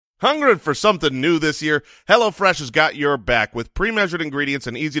Hungry for something new this year? HelloFresh has got your back. With pre-measured ingredients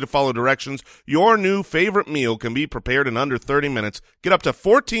and easy-to-follow directions, your new favorite meal can be prepared in under 30 minutes. Get up to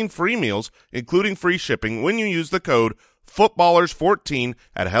 14 free meals, including free shipping, when you use the code FOOTBALLERS14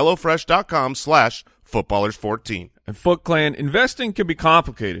 at HelloFresh.com/footballers14. And Foot Clan, investing can be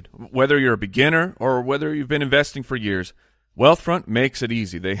complicated, whether you're a beginner or whether you've been investing for years. Wealthfront makes it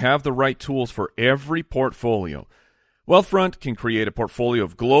easy. They have the right tools for every portfolio. Wealthfront can create a portfolio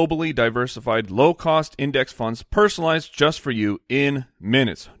of globally diversified, low-cost index funds personalized just for you in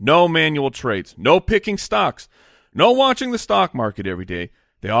minutes. No manual trades, no picking stocks, no watching the stock market every day.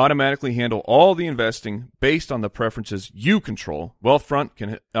 They automatically handle all the investing based on the preferences you control. Wealthfront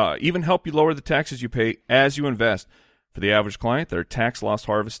can even help you lower the taxes you pay as you invest. For the average client, their tax loss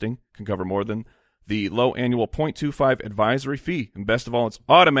harvesting can cover more than the low annual 0.25 advisory fee. And best of all, it's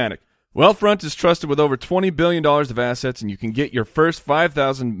automatic. Wealthfront is trusted with over $20 billion of assets, and you can get your first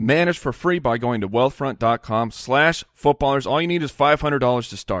 $5,000 managed for free by going to wealthfront.com/footballers. All you need is $500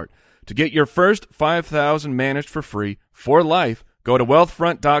 to start. To get your first $5,000 managed for free for life, go to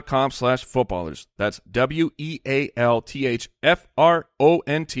wealthfront.com/footballers. That's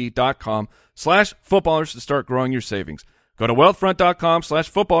WEALTHFRONT.com/footballers to start growing your savings. Go to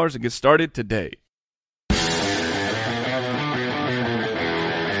wealthfront.com/footballers and get started today.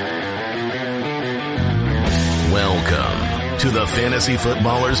 Welcome to the Fantasy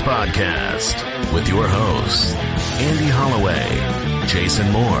Footballers Podcast with your hosts, Andy Holloway,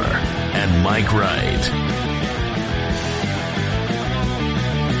 Jason Moore, and Mike Wright.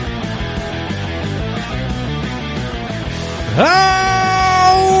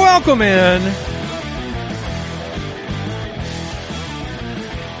 Welcome in.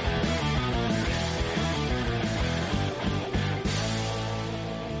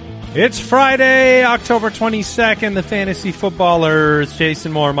 It's Friday, October 22nd, the Fantasy Footballers,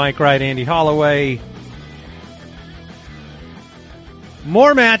 Jason Moore, Mike Wright, Andy Holloway.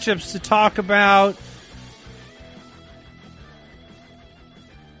 More matchups to talk about.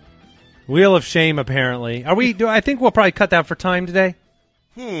 Wheel of Shame, apparently. I think we'll probably cut that for time today.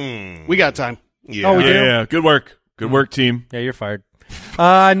 We got time. Yeah. Oh, we do? Yeah, good work. Good work, team. Yeah, you're fired.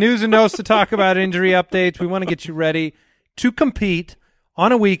 News and notes to talk about, injury updates. We want to get you ready to compete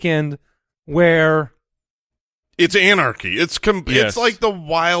on a weekend where It's anarchy. It's Yes. like the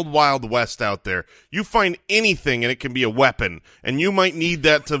wild, wild west out there. You find anything and it can be a weapon, and you might need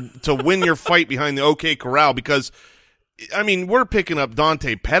that to win your fight behind the OK Corral because, I mean, we're picking up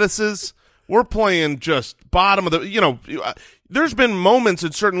Dante Pettis's. We're playing just bottom of the, there's been moments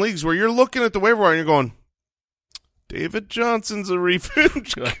in certain leagues where you're looking at the waiver wire and you're going, David Johnson's a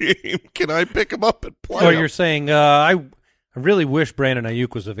revenge game. Can I pick him up and play or him? you're saying, I really wish Brandon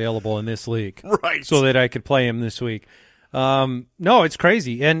Ayuk was available in this league. Right. So that I could play him this week. No, it's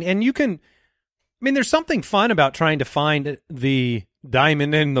crazy. And you can, there's something fun about trying to find the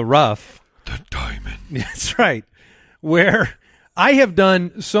diamond in the rough. The diamond. That's right. Where I have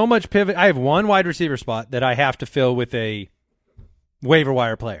done so much pivot. I have one wide receiver spot that I have to fill with a waiver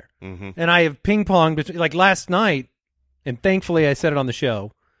wire player. Mm-hmm. And I have ping-ponged between, like last night, and thankfully I said it on the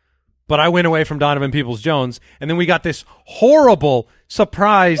show, but I went away from Donovan Peoples-Jones, and then we got this horrible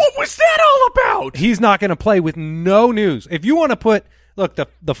surprise. What was that all about? He's not going to play with no news. If you want to put – look, the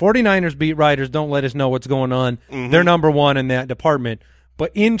 49ers beat writers don't let us know what's going on. Mm-hmm. They're number one in that department.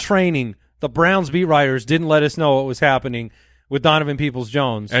 But in training, the Browns beat writers didn't let us know what was happening with Donovan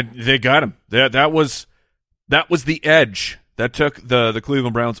Peoples-Jones. And they got him. That was the edge that took the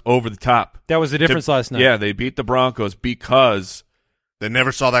Cleveland Browns over the top. That was the difference last night. Yeah, they beat the Broncos because They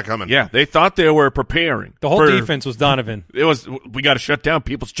never saw that coming. they thought they were preparing. The whole defense was Donovan. It was, we got to shut down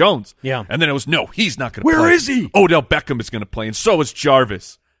Peoples-Jones. Yeah. And then it was, no, he's not going to Where play. is he? Odell Beckham is going to play, and so is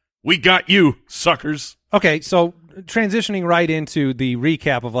Jarvis. We got you, suckers. Okay, so transitioning right into the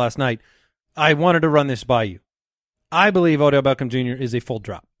recap of last night, I wanted to run this by you. I believe Odell Beckham Jr. is a full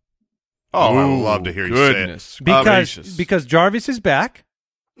drop. Oh, I would love to hear you Goodness say it. gracious. Because Jarvis is back.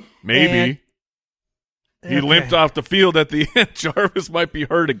 Maybe. He limped off the field at the end. Jarvis might be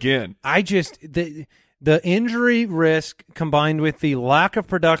hurt again. I just the injury risk combined with the lack of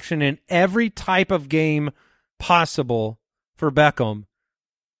production in every type of game possible for Beckham.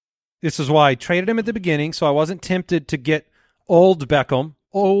 This is why I traded him at the beginning, so I wasn't tempted to get old Dell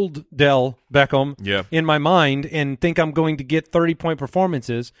Beckham in my mind and think I'm going to get 30-point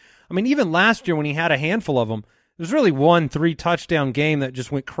performances. I mean, even last year when he had a handful of them, it was really 1 3-touchdown game that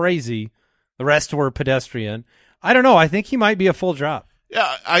just went crazy. The rest were pedestrian. I don't know. I think he might be a full drop.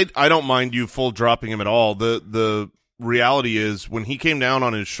 Yeah, I don't mind you full dropping him at all. The reality is when he came down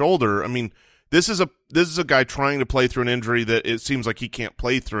on his shoulder, I mean, This is a guy trying to play through an injury that it seems like he can't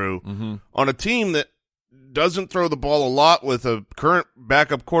play through on a team that doesn't throw the ball a lot with a current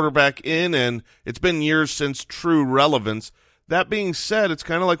backup quarterback in, and it's been years since true relevance. That being said, it's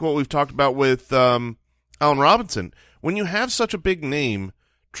kind of like what we've talked about with Allen Robinson. When you have such a big name,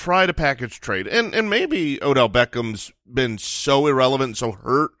 try to package trade. And maybe Odell Beckham's been so irrelevant and so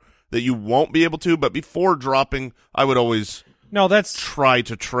hurt that you won't be able to, but before dropping, I would always try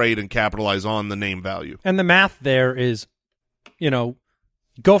to trade and capitalize on the name value. And the math there is,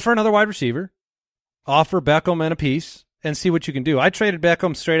 go for another wide receiver, offer Beckham and a piece, and see what you can do. I traded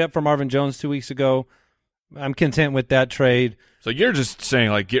Beckham straight up for Marvin Jones 2 weeks ago. I'm content with that trade. So you're just saying,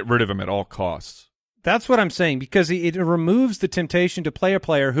 like, get rid of him at all costs. That's what I'm saying, because it removes the temptation to play a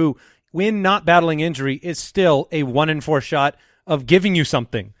player who, when not battling injury, is still a 1-in-4 shot of giving you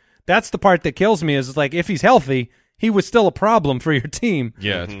something. That's the part that kills me, is like, if he's healthy, he was still a problem for your team.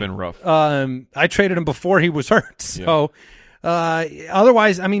 Yeah, it's been rough. I traded him before he was hurt. So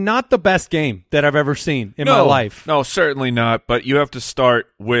otherwise, I mean, not the best game that I've ever seen in my life. No, certainly not. But you have to start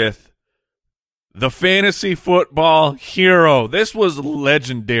with the fantasy football hero. This was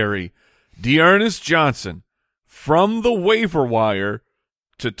legendary. D'Ernest Johnson, from the waiver wire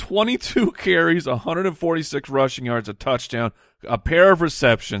to 22 carries, 146 rushing yards, a touchdown, a pair of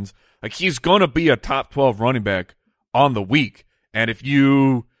receptions. Like, he's going to be a top 12 running back on the week. And if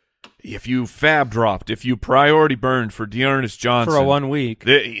you fab dropped, if you priority burned for D'Ernest Johnson for a 1 week,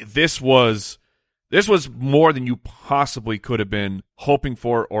 this was more than you possibly could have been hoping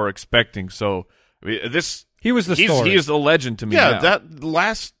for or expecting. So he was the story. He is a legend to me. Yeah, now. that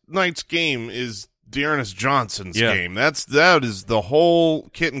last night's game is D'Ernest Johnson's game. That is the whole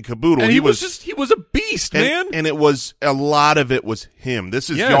kit and caboodle. And he was a beast, man. And it was, a lot of it was him. This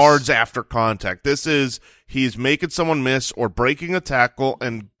is yards after contact. He's making someone miss or breaking a tackle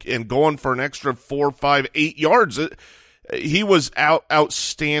and going for an extra 4, 5, 8 yards. He was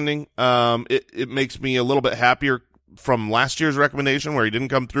outstanding. It makes me a little bit happier from last year's recommendation where he didn't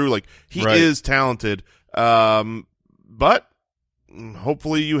come through. Like, he is talented. But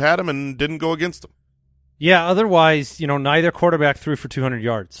hopefully you had him and didn't go against him. Yeah, otherwise, neither quarterback threw for 200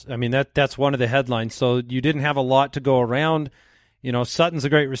 yards. I mean, that's one of the headlines. So you didn't have a lot to go around. Sutton's a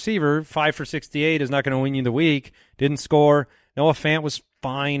great receiver. 5 for 68 is not going to win you the week. Didn't score. Noah Fant was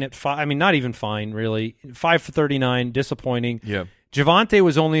fine at 5. I mean, not even fine, really. 5 for 39, disappointing. Yeah. Javonte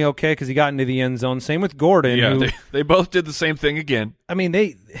was only okay because he got into the end zone. Same with Gordon. Yeah, they both did the same thing again. I mean,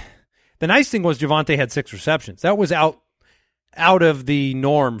 the nice thing was Javonte had 6 receptions. That was out of the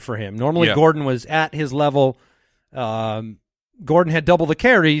norm for him. Normally, Gordon was at his level. Gordon had double the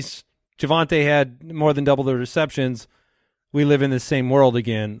carries. Javonte had more than double the receptions. We live in the same world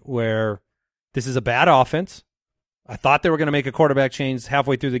again where this is a bad offense. I thought they were going to make a quarterback change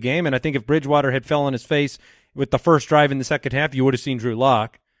halfway through the game, and I think if Bridgewater had fell on his face with the first drive in the second half, you would have seen Drew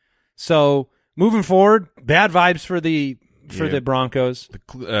Lock. So moving forward, bad vibes for the Broncos.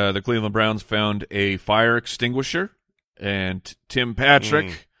 The Cleveland Browns found a fire extinguisher, and Tim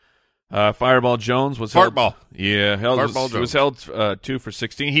Patrick, Fireball Jones was Fartball. Was held 2 for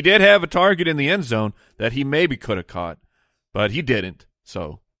 16. He did have a target in the end zone that he maybe could have caught, but he didn't.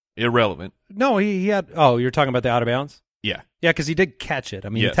 So irrelevant. No, he had. Oh, you're talking about the out of bounds? Yeah. Yeah, because he did catch it. I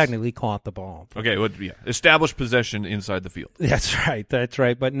mean, he technically caught the ball. Okay, well, established possession inside the field. That's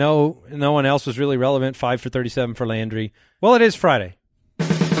right. But no one else was really relevant. 5 for 37 for Landry. Well, it is Friday.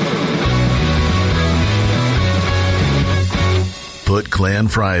 Foot Clan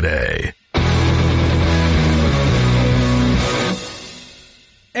Friday.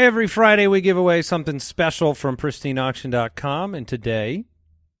 Every Friday we give away something special from pristineauction.com, and today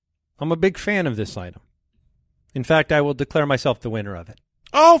I'm a big fan of this item. In fact, I will declare myself the winner of it.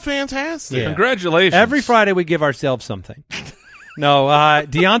 Oh, fantastic. Yeah. Congratulations. Every Friday we give ourselves something. No,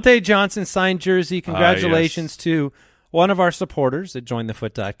 Deontay Johnson signed jersey. Congratulations to one of our supporters at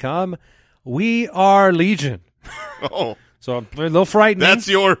jointhefoot.com. We are Legion. Oh. So I'm a little frightening. That's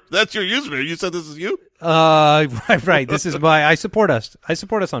your username. You said this is you? Right. This is why I support us. I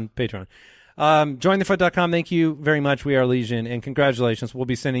support us on Patreon. Jointhefoot.com. Thank you very much. We are Legion, and congratulations. We'll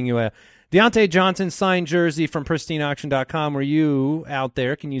be sending you a Deontay Johnson signed jersey from pristineauction.com, where you out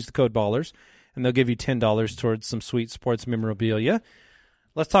there can use the code BALLERS, and they'll give you $10 towards some sweet sports memorabilia.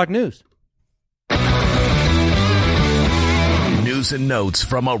 Let's talk news. News and notes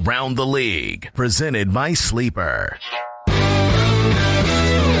from around the league, presented by Sleeper.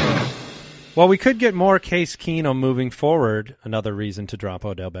 Well, we could get more Case Keenum moving forward. Another reason to drop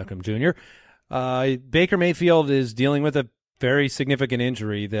Odell Beckham Jr. Baker Mayfield is dealing with a very significant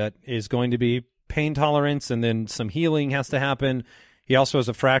injury that is going to be pain tolerance, and then some healing has to happen. He also has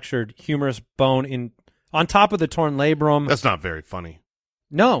a fractured humerus bone on top of the torn labrum. That's not very funny.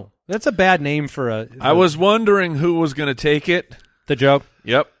 No, that's a bad name for I was wondering who was going to take it. the joke.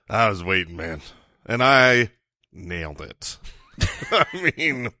 Yep. I was waiting, man. And I nailed it. I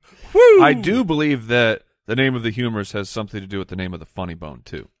mean, woo! I do believe that the name of the humerus has something to do with the name of the funny bone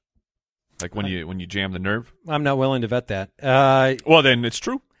too. Like when you jam the nerve. I'm not willing to vet that. Well, then it's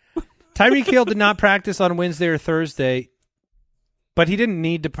true. Tyreek Hill did not practice on Wednesday or Thursday, but he didn't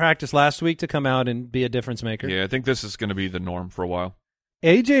need to practice last week to come out and be a difference maker. Yeah, I think this is going to be the norm for a while.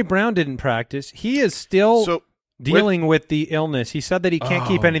 A.J. Brown didn't practice. He is still dealing with the illness. He said that he can't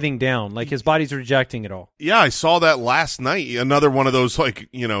keep anything down. Like his body's rejecting it all. Yeah, I saw that last night. Another one of those, like,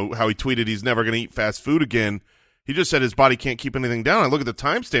 you know, how he tweeted he's never going to eat fast food again. He just said his body can't keep anything down. I look at the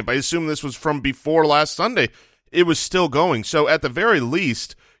timestamp. I assume this was from before last Sunday. It was still going. So at the very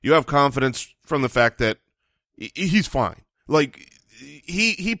least, you have confidence from the fact that he's fine. Like,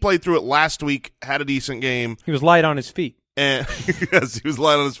 he played through it last week, had a decent game. He was light on his feet. And yes, he was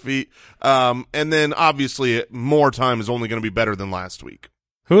light on his feet. And then obviously more time is only going to be better than last week.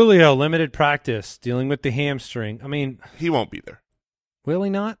 Julio, limited practice, dealing with the hamstring. I mean, he won't be there. Will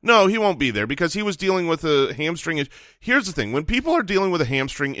he not? No, he won't be there because he was dealing with a hamstring issue. Here's the thing. When people are dealing with a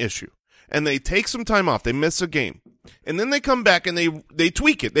hamstring issue and they take some time off, they miss a game, and then they come back and they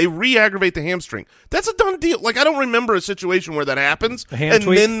tweak it. They re-aggravate the hamstring. That's a done deal. Like, I don't remember a situation where that happens. And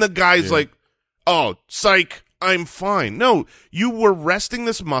tweak? Then the guy's like, oh, psych, I'm fine. No, you were resting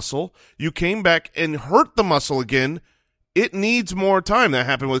this muscle. You came back and hurt the muscle again. It needs more time. That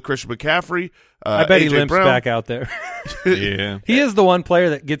happened with Christian McCaffrey. I bet AJ he limps Brown. back out there. Yeah. He is the one player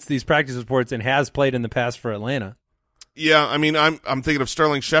that gets these practice reports and has played in the past for Atlanta. Yeah, I mean, I'm thinking of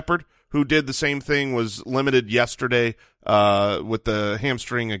Sterling Shepard, who did the same thing, was limited yesterday with the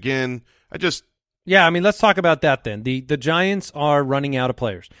hamstring again. Yeah, I mean, let's talk about that then. The Giants are running out of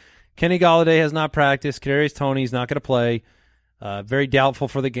players. Kenny Golladay has not practiced. Kadarius Toney's not going to play. Very doubtful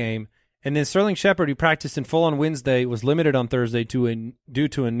for the game. And then Sterling Shepard, who practiced in full on Wednesday, was limited on Thursday due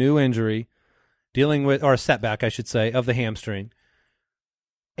to a new injury, or a setback, I should say, of the hamstring.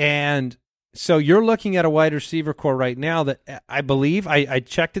 And so you're looking at a wide receiver core right now that I believe, I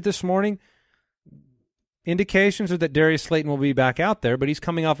checked it this morning, indications are that Darius Slayton will be back out there, but he's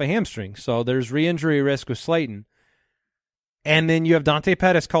coming off a hamstring. So there's re-injury risk with Slayton. And then you have Dante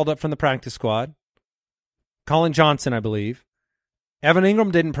Pettis called up from the practice squad. Colin Johnson, I believe. Evan Ingram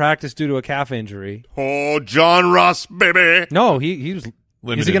didn't practice due to a calf injury. Oh, John Ross, baby. No, he was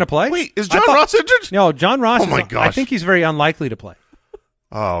limited. Is he going to play? Wait, is John Ross injured? No, John Ross. Oh, my gosh. I think he's very unlikely to play.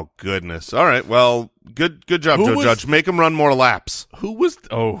 Oh, goodness. All right, well, good job, Joe Judge. Make him run more laps. Who was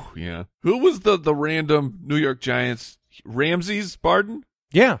the random New York Giants? Ramsey's pardon?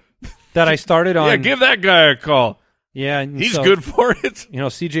 Yeah, that I started on. Yeah, give that guy a call. Yeah, and he's good for it. You know,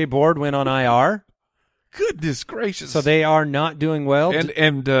 C.J. Board went on IR. Goodness gracious! So they are not doing well.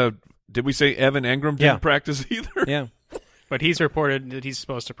 And did we say Evan Ingram didn't practice either? Yeah, but he's reported that he's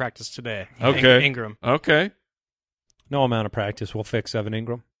supposed to practice today. Okay, Ingram. Okay, no amount of practice will fix Evan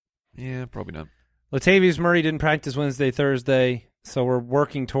Ingram. Yeah, probably not. Latavius Murray didn't practice Wednesday, Thursday, so we're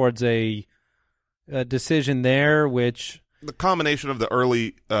working towards a decision there. Which the combination of the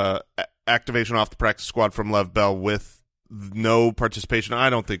early activation off the practice squad from Lev Bell with no participation, I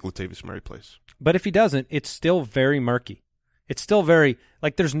don't think Latavius Murray plays. But if he doesn't, it's still very murky. It's still very,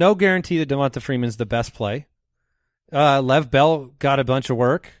 like, there's no guarantee that Devonta Freeman's the best play. Lev Bell got a bunch of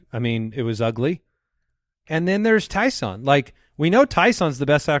work. I mean, it was ugly. And then there's Tyson. Like, we know Tyson's the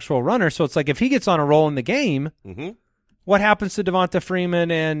best actual runner, so it's like if he gets on a roll in the game, what happens to Devonta Freeman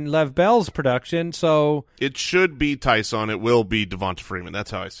and Lev Bell's production? So it should be Tyson. It will be Devonta Freeman.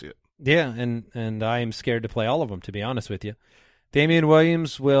 That's how I see it. Yeah, and I am scared to play all of them, to be honest with you. Damian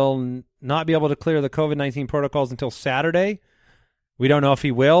Williams will not be able to clear the COVID-19 protocols until Saturday. We don't know if he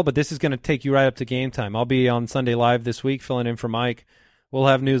will, but this is going to take you right up to game time. I'll be on Sunday Live this week filling in for Mike. We'll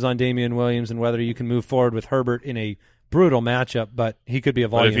have news on Damian Williams and whether you can move forward with Herbert in a brutal matchup, but he could be a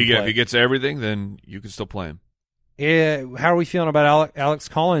volume play. If he gets everything, then you can still play him. How are we feeling about Alex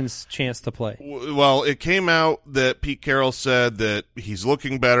Collins' chance to play? Well, it came out that Pete Carroll said that he's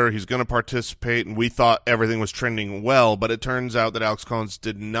looking better, he's going to participate, and we thought everything was trending well, but it turns out that Alex Collins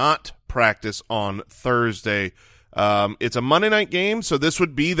did not practice on Thursday. It's a Monday night game, so this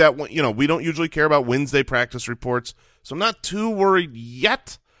would be that one. You know, we don't usually care about Wednesday practice reports, so I'm not too worried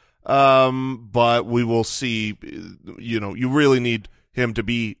yet, but we will see. You know, you really need him to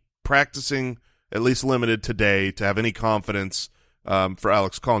be practicing at least limited today to have any confidence for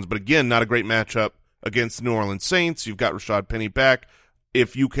Alex Collins. But again, not a great matchup against the New Orleans Saints. You've got Rashad Penny back.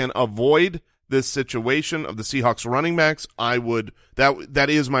 If you can avoid this situation of the Seahawks running backs, I would that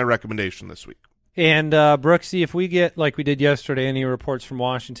is my recommendation this week. And Brooksy, if we get, like we did yesterday, any reports from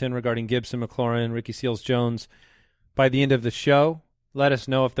Washington regarding Gibson, McLaurin, Ricky Seals-Jones by the end of the show, let us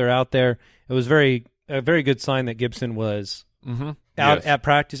know if they're out there. It was a very good sign that Gibson was out at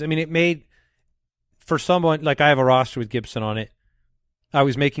practice. I mean, it made, for someone, like I have a roster with Gibson on it, I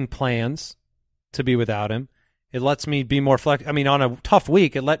was making plans to be without him. It lets me be more flexible. I mean, on a tough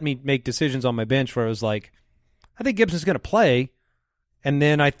week, it let me make decisions on my bench where it was like, I think Gibson's going to play, and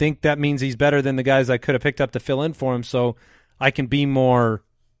then I think that means he's better than the guys I could have picked up to fill in for him, so I can be more,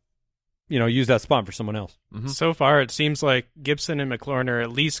 use that spot for someone else. Mm-hmm. So far, it seems like Gibson and McLaurin are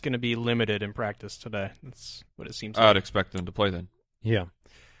at least going to be limited in practice today. That's what it seems like. I'd expect them to play then. Yeah.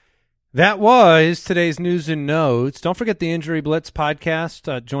 That was today's news and notes. Don't forget the Injury Blitz podcast,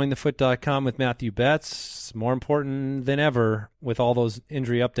 jointhefoot.com with Matthew Betts. More important than ever with all those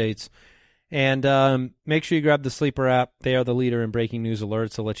injury updates. And make sure you grab the Sleeper app. They are the leader in breaking news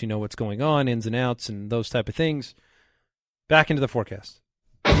alerts. They'll let you know what's going on, ins and outs, and those type of things. Back into the forecast.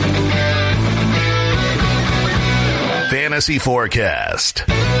 Fantasy Forecast.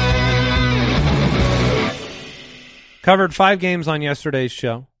 Covered 5 games on yesterday's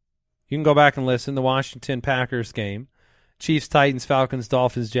show. You can go back and listen. The Washington Packers game. Chiefs, Titans, Falcons,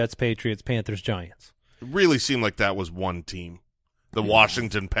 Dolphins, Jets, Patriots, Panthers, Giants. It really seemed like that was one team. The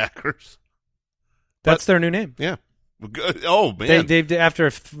Washington Packers. That's their new name. Yeah. Oh, man. They've after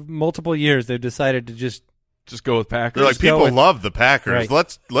multiple years, they've decided to just go with Packers. They're like, people love the Packers.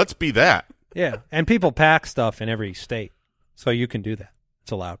 Right. Let's be that. Yeah, and people pack stuff in every state, so you can do that.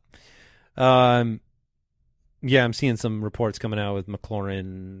 It's allowed. Yeah, I'm seeing some reports coming out with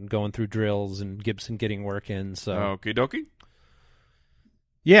McLaurin going through drills and Gibson getting work in. So okie dokie.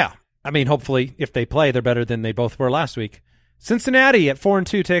 Yeah, I mean, hopefully, if they play, they're better than they both were last week. Cincinnati at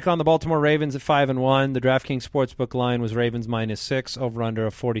 4-2 take on the Baltimore Ravens at 5-1. The DraftKings Sportsbook line was Ravens -6, over/under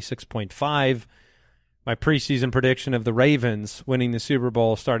of 46.5. My preseason prediction of the Ravens winning the Super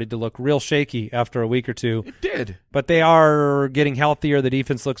Bowl started to look real shaky after a week or two. It did. But they are getting healthier. The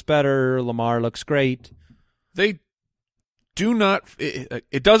defense looks better. Lamar looks great. They do not –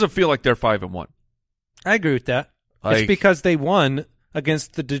 it doesn't feel like they're 5-1. I agree with that. It's because they won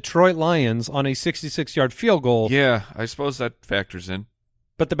against the Detroit Lions on a 66-yard field goal. Yeah, I suppose that factors in.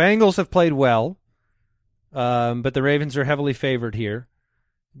 But the Bengals have played well, but the Ravens are heavily favored here.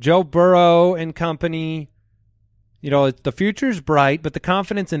 Joe Burrow and company, the future's bright, but the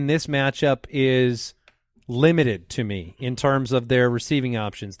confidence in this matchup is limited to me in terms of their receiving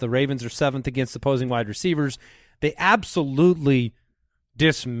options. The Ravens are 7th against opposing wide receivers. They absolutely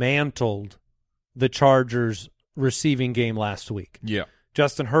dismantled the Chargers' receiving game last week. Yeah.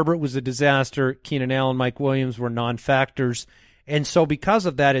 Justin Herbert was a disaster. Keenan Allen, Mike Williams were non-factors. And so because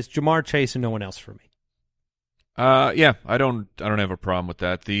of that, it's Jamar Chase and no one else for me. Yeah, I don't have a problem with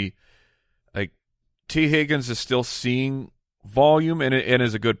that. T. Higgins is still seeing volume and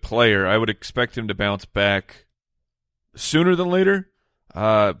is a good player. I would expect him to bounce back sooner than later,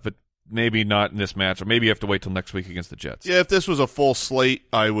 but maybe not in this match. Or maybe you have to wait till next week against the Jets. Yeah, if this was a full slate,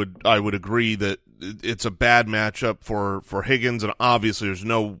 I would agree that it's a bad matchup for Higgins, and obviously there's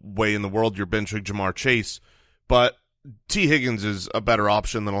no way in the world you're benching Jamar Chase, but T. Higgins is a better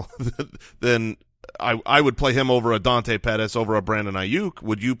option than I would play him over a Dante Pettis, over a Brandon Ayuk.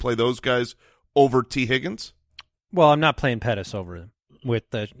 Would you play those guys over T. Higgins? Well, I'm not playing Pettis over him with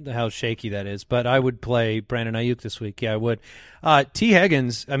how shaky that is, but I would play Brandon Ayuk this week. Yeah, I would. T.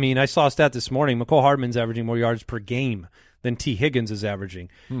 Higgins, I mean, I saw a stat this morning. McCole Hardman's averaging more yards per game than T. Higgins is averaging.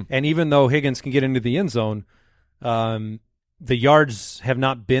 And even though Higgins can get into the end zone, the yards have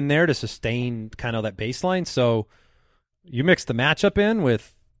not been there to sustain kind of that baseline. So you mix the matchup in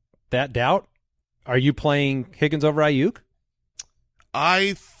with that doubt. Are you playing Higgins over Ayuk?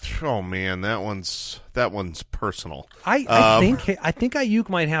 Oh man, that one's personal. I think Ayuk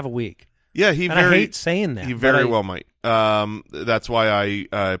might have a week. Yeah, I hate saying that. He very well might. That's why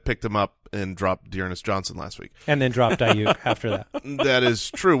I picked him up and dropped Dearness Johnson last week, and then dropped Ayuk after that. That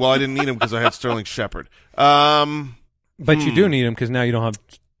is true. Well, I didn't need him because I had Sterling Shepard. But you do need him because now you don't have.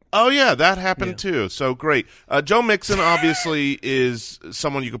 Oh, yeah, that happened too. So great. Joe Mixon obviously is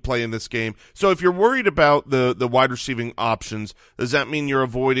someone you could play in this game. So if you're worried about the wide receiving options, does that mean you're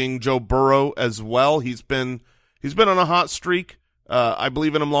avoiding Joe Burrow as well? He's been on a hot streak. I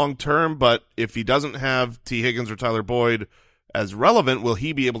believe in him long term, but if he doesn't have T. Higgins or Tyler Boyd as relevant, will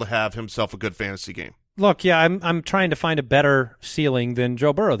he be able to have himself a good fantasy game? Look, yeah, I'm trying to find a better ceiling than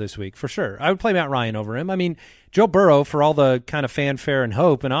Joe Burrow this week, for sure. I would play Matt Ryan over him. I mean, Joe Burrow, for all the kind of fanfare and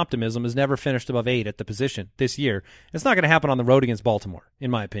hope and optimism, has never finished above 8 at the position this year. It's not going to happen on the road against Baltimore, in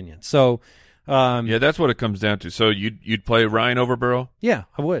my opinion. So Yeah, that's what it comes down to. So you'd play Ryan over Burrow? Yeah,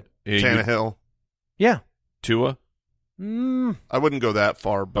 I would. Tannehill. Yeah. Tua? I wouldn't go that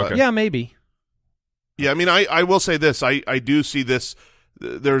far, but Okay. Yeah, maybe. yeah, I mean, I will say this. I do see this.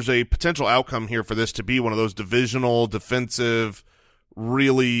 There's a potential outcome here for this to be one of those divisional, defensive,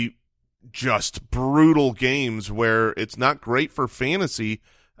 really just brutal games where it's not great for fantasy,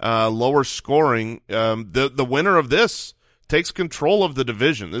 lower scoring. The winner of this takes control of the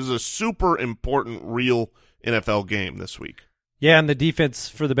division. This is a super important, real NFL game this week. Yeah, and the defense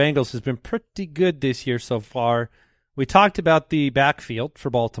for the Bengals has been pretty good this year so far. We talked about the backfield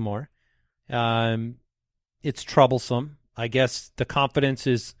for Baltimore. It's troublesome. I guess the confidence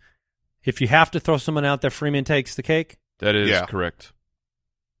is if you have to throw someone out there, Freeman takes the cake. That is Yeah. correct.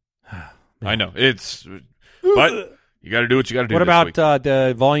 I know. But you got to do what you got to do. What this about week.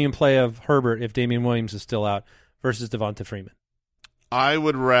 the volume play of Herbert if Damian Williams is still out versus Devonta Freeman? I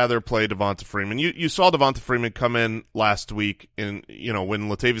would rather play Devonta Freeman. You saw Devonta Freeman come in last week when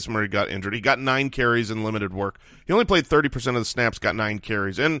Latavius Murray got injured. He got 9 carries in limited work. He only played 30% of the snaps, got 9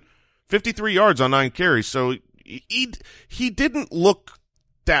 carries, and 53 yards on 9 carries. So he didn't look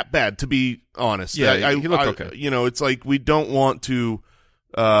that bad, to be honest. Yeah, he looked okay. It's like we don't want to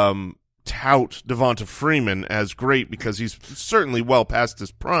tout Devonta Freeman as great because he's certainly well past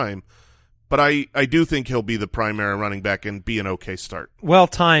his prime. But I do think he'll be the primary running back and be an okay start. Well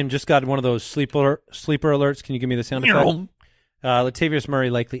timed. Just got one of those sleeper alerts. Can you give me the sound effect? Latavius Murray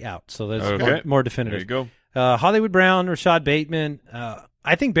likely out, so that's Okay. more definitive. There you go. Hollywood Brown, Rashad Bateman.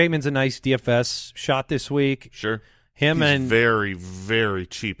 I think Bateman's a nice DFS shot this week. Sure. He's very, very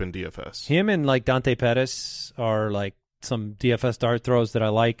cheap in DFS. Him and like Dante Pettis are like some DFS dart throws that I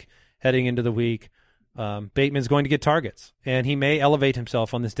like heading into the week. Bateman's going to get targets, and he may elevate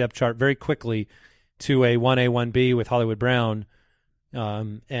himself on this depth chart very quickly to a 1A, 1B with Hollywood Brown.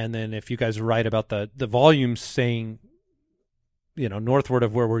 And then if you guys are right about the volume saying, northward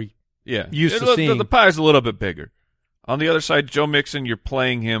of where we're used to seeing. The pie's a little bit bigger. On the other side, Joe Mixon, you're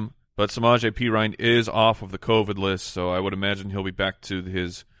playing him, but Samaje Perine is off of the COVID list, so I would imagine he'll be back to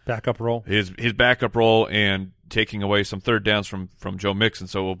his backup role. His backup role and taking away some third downs from Joe Mixon,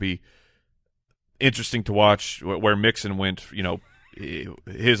 so it will be interesting to watch where Mixon went.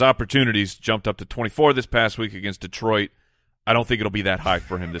 His opportunities jumped up to 24 this past week against Detroit. I don't think it'll be that high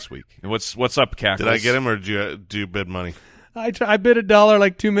for him this week. And what's up, Cackles? Did I get him, or did you bid money? I bid $1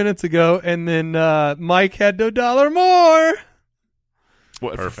 like 2 minutes ago, and then Mike had $1 more.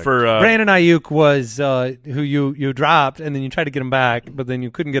 Perfect. For Brandon Ayuk was who you dropped, and then you tried to get him back, but then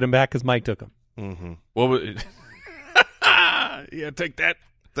you couldn't get him back because Mike took him. Mm-hmm. What was yeah, take that.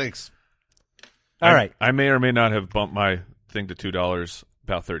 Thanks. All right. I may or may not have bumped my thing to $2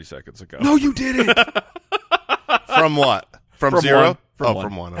 about 30 seconds ago. No, you didn't. From what? From zero? From one.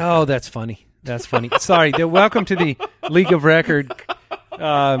 From one. Okay. Oh, that's funny. That's funny. Sorry. Welcome to the League of Record.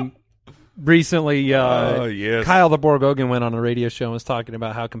 Recently, yes. Kyle the Borgogan went on a radio show and was talking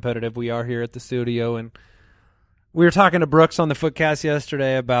about how competitive we are here at the studio. And we were talking to Brooks on the Footcast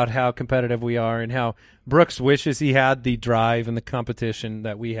yesterday about how competitive we are and how Brooks wishes he had the drive and the competition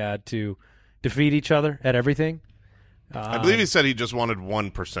that we had to defeat each other at everything. I believe he said he just wanted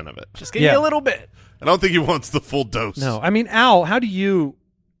 1% of it. Just give me a little bit. I don't think he wants the full dose. No, I mean, Al, how do you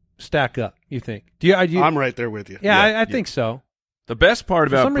stack up, you think? I'm right there with you. Yeah, I think so. The best part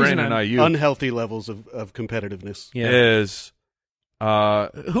For about some reason, Brandon I'm Ayuk Unhealthy levels of competitiveness. Yeah. is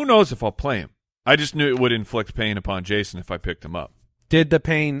who knows if I'll play him. I just knew it would inflict pain upon Jason if I picked him up. Did the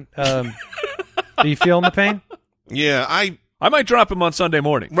pain, do you feel the pain? Yeah, I might drop him on Sunday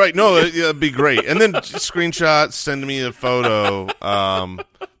morning. Right, no, it'd be great. And then just screenshot, send me a photo.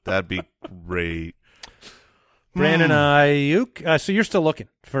 That'd be great. Brandon Ayuk. So you're still looking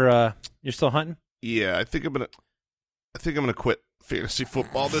for you're still hunting? Yeah, I think I'm gonna quit fantasy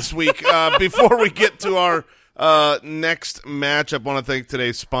football this week. Before we get to our next matchup, I want to thank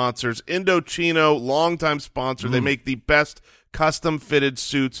today's sponsors. Indochino, longtime sponsor. They make the best custom-fitted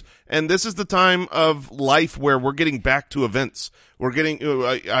suits, and this is the time of life where we're getting back to events.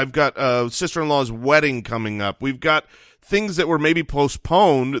 I've got sister-in-law's wedding coming up. We've got things that were maybe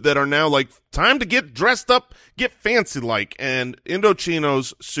postponed that are now like time to get dressed up, get fancy-like, and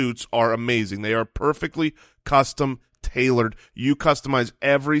Indochino's suits are amazing. They are perfectly custom tailored. You customize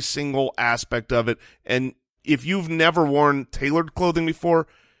every single aspect of it, and if you've never worn tailored clothing before,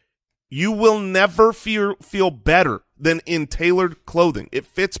 you will never feel better than in tailored clothing. It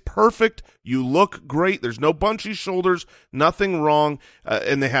fits perfect. You look great. There's no bunchy shoulders, nothing wrong.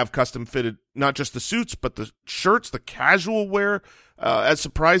 And they have custom fitted, not just the suits, but the shirts, the casual wear, at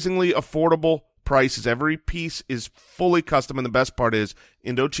surprisingly affordable prices. Every piece is fully custom, and the best part is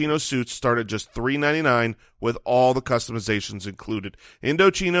Indochino suits start at just $3.99 with all the customizations included.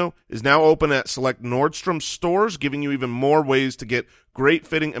 Indochino is now open at select Nordstrom stores, giving you even more ways to get great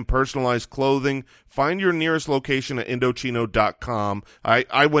fitting and personalized clothing. Find your nearest location at Indochino.com.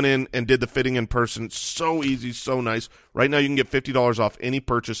 I went in and did the fitting in person. So easy, so nice. Right now you can get $50 off any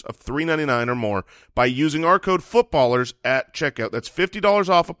purchase of $3.99 or more by using our code FOOTBALLERS at checkout. That's $50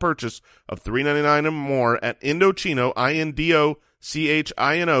 off a purchase of $3.99 or more at Indochino,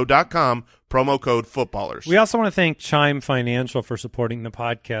 INDOCHINO.com, promo code FOOTBALLERS. We also want to thank Chime Financial for supporting the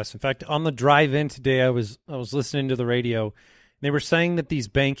podcast. In fact, on the drive in today, I was listening to the radio. They were saying that these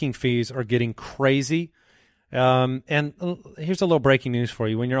banking fees are getting crazy. And here's a little breaking news for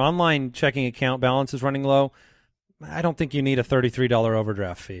you. When your online checking account balance is running low, I don't think you need a $33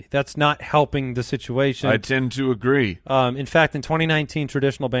 overdraft fee. That's not helping the situation. I tend to agree. In fact, in 2019,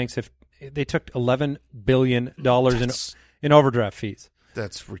 traditional banks they took $11 billion in overdraft fees.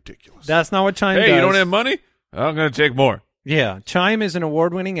 That's ridiculous. That's not what Chime does. Hey, you don't have money? I'm going to take more. Yeah, Chime is an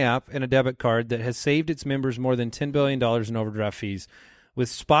award-winning app and a debit card that has saved its members more than $10 billion in overdraft fees with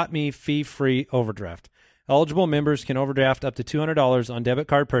SpotMe fee-free overdraft. Eligible members can overdraft up to $200 on debit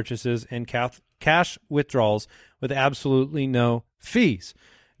card purchases and cash withdrawals with absolutely no fees.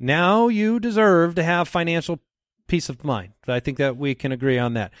 Now you deserve to have financial peace of mind. I think that we can agree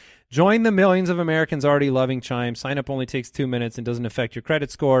on that. Join the millions of Americans already loving Chime. Sign up only takes 2 minutes and doesn't affect your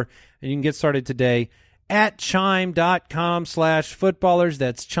credit score, and you can get started today at chime.com/footballers.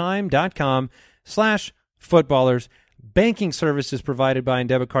 That's chime.com/footballers. Banking services provided by and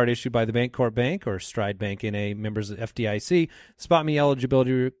debit card issued by the Bancorp Bank or Stride Bank N.A., members of FDIC. SpotMe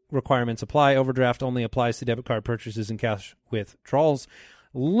eligibility requirements apply. Overdraft only applies to debit card purchases and cash withdrawals.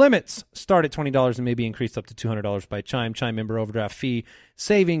 Limits start at $20 and may be increased up to $200 by Chime. Chime member overdraft fee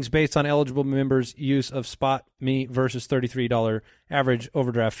savings based on eligible members' use of SpotMe versus $33 average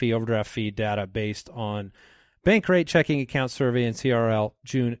overdraft fee data based on Bankrate checking account survey and CRL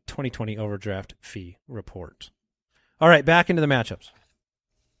June 2020 overdraft fee report. All right, back into the matchups.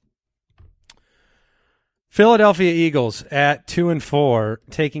 Philadelphia Eagles at 2-4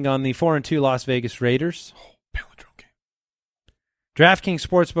 taking on the 4-2 Las Vegas Raiders. Palindrome game. DraftKings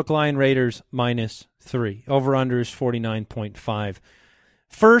Sportsbook line Raiders -3. Over-under is 49.5.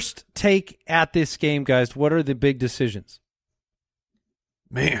 First take at this game, guys. What are the big decisions?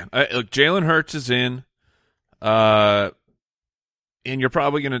 Man, look, Jalen Hurts is in. And you're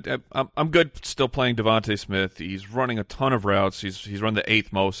probably going to – I'm good still playing Devontae Smith. He's running a ton of routes. He's run the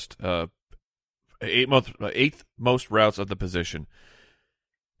eighth most routes of the position.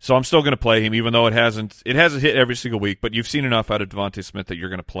 So I'm still going to play him, even though it hasn't hit every single week. But you've seen enough out of Devontae Smith that you're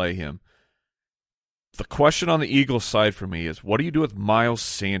going to play him. The question on the Eagles side for me is, what do you do with Miles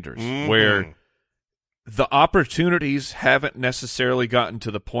Sanders, where the opportunities haven't necessarily gotten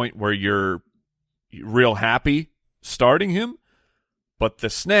to the point where you're real happy starting him, but the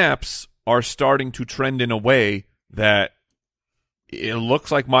snaps are starting to trend in a way that it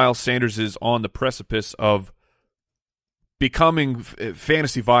looks like Miles Sanders is on the precipice of becoming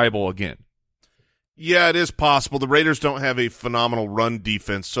fantasy viable again. Yeah, it is possible. The Raiders don't have a phenomenal run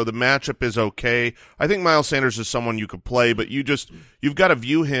defense, so the matchup is okay. I think Miles Sanders is someone you could play, but you've got to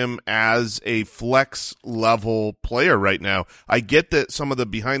view him as a flex-level player right now. I get that some of the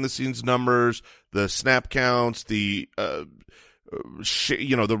behind-the-scenes numbers, the snap counts, the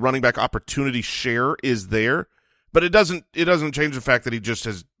the running back opportunity share is there, but it doesn't change the fact that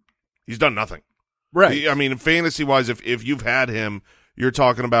he's done nothing. Right. I mean, fantasy wise, if you've had him, you're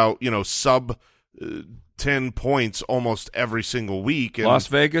talking about sub 10 points almost every single week. And Las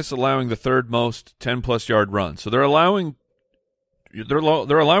Vegas allowing the third most 10+ yard run, so they're allowing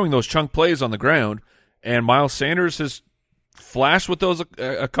those chunk plays on the ground, and Miles Sanders has flashed with those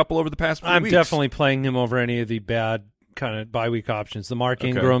a couple over the past few weeks. I'm definitely playing him over any of the bad kind of bye week options. The Mark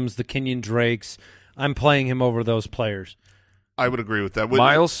Ingrams, the Kenyon Drakes. I'm playing him over those players. I would agree with that.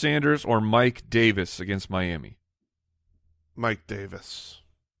 Miles Sanders or Mike Davis against Miami? Mike Davis.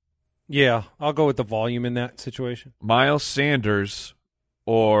 Yeah, I'll go with the volume in that situation. Miles Sanders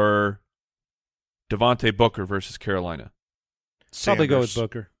or Devontae Booker versus Carolina? Probably go with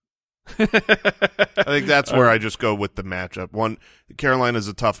Booker. I think that's where I just go with the matchup. Carolina's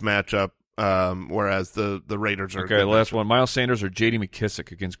a tough matchup. Whereas the Raiders are okay. Last one: Miles Sanders or J.D.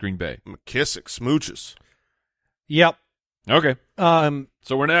 McKissick against Green Bay. McKissick smooches. Yep. Okay.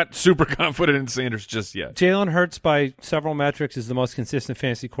 So we're not super confident in Sanders just yet. Jalen Hurts, by several metrics, is the most consistent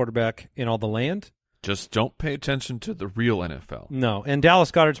fantasy quarterback in all the land. Just don't pay attention to the real NFL. No. And Dallas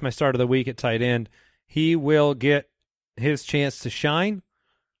Goedert's my start of the week at tight end. He will get his chance to shine.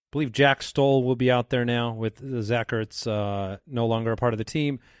 believe Jack Stoll will be out there now with Zach Ertz no longer a part of the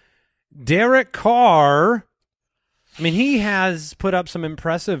team. Derek Carr, I mean, he has put up some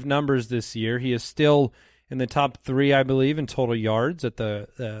impressive numbers this year. He is still in the top 3, I believe, in total yards at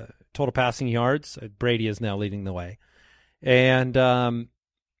the total passing yards. Brady is now leading the way. And,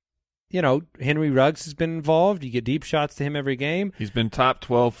 Henry Ruggs has been involved. You get deep shots to him every game. He's been top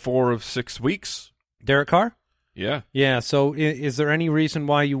 12 4 of 6 weeks. Derek Carr? Yeah. Yeah, so is there any reason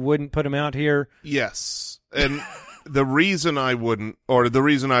why you wouldn't put him out here? Yes. And the reason I wouldn't, or the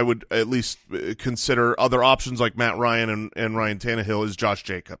reason I would at least consider other options like Matt Ryan and Ryan Tannehill is Josh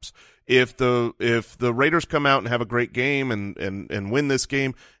Jacobs. If the Raiders come out and have a great game and win this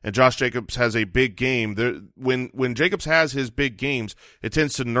game, and Josh Jacobs has a big game, when Jacobs has his big games, it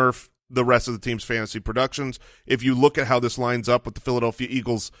tends to nerf the rest of the team's fantasy productions. If you look at how this lines up with the Philadelphia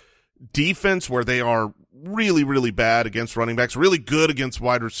Eagles defense, where they are really, really bad against running backs, really good against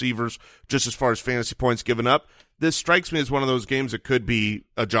wide receivers, just as far as fantasy points given up, this strikes me as one of those games that could be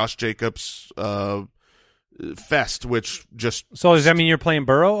a Josh Jacobs fest, which just... So does that mean you're playing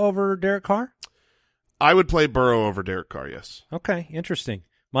Burrow over Derek Carr? I would play Burrow over Derek Carr, yes. Okay, interesting.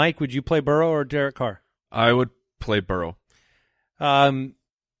 Mike, would you play Burrow or Derek Carr? I would play Burrow.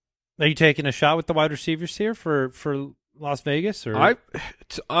 Are you taking a shot with the wide receivers here for Las Vegas? Or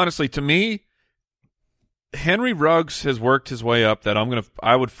Honestly, to me, Henry Ruggs has worked his way up that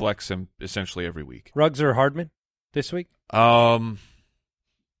I would flex him essentially every week. Ruggs or Hardman this week? Man,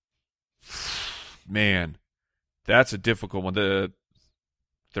 that's a difficult one.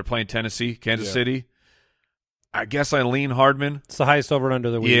 They're playing Tennessee, Kansas City. I guess I lean Hardman. It's the highest over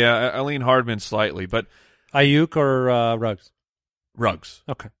under the week. Yeah, I lean Hardman slightly, but Ayuk or Ruggs? Ruggs.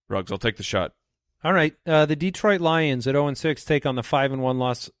 Okay. Ruggs, I'll take the shot. All right. The Detroit Lions at 0-6 take on the 5-1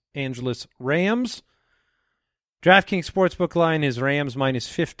 Los Angeles Rams. DraftKings Sportsbook line is Rams minus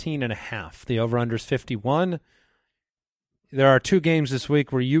 15.5. The over-under is 51. There are 2 games this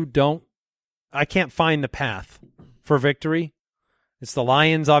week where I can't find the path for victory. It's the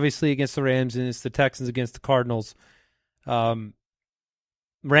Lions, obviously, against the Rams, and it's the Texans against the Cardinals. Rams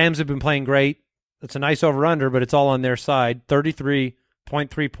have been playing great. It's a nice over-under, but it's all on their side.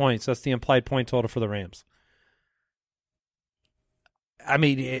 33.3 points. That's the implied point total for the Rams. I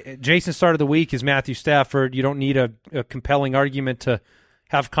mean, Jason started the week as Matthew Stafford. You don't need a compelling argument to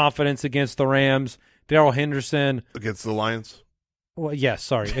have confidence against the Rams. Darrell Henderson. Against the Lions? Well, yes,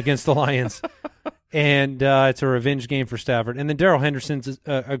 sorry, against the Lions. And it's a revenge game for Stafford. And then Darrell Henderson's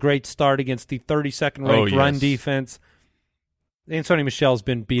a great start against the 32nd ranked run defense. And Sony Michel's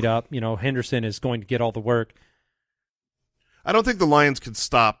been beat up. Henderson is going to get all the work. I don't think the Lions can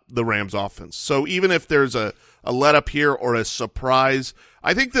stop the Rams offense. So even if there's a let-up here or a surprise,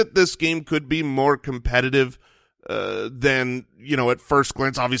 I think that this game could be more competitive than, at first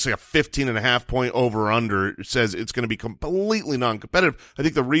glance. Obviously a 15.5 point over-under says it's going to be completely non-competitive. I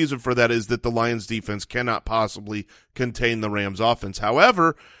think the reason for that is that the Lions defense cannot possibly contain the Rams offense.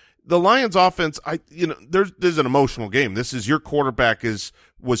 However, the Lions offense, there's an emotional game. This is your quarterback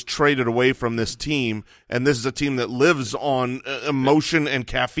was traded away from this team, and this is a team that lives on emotion and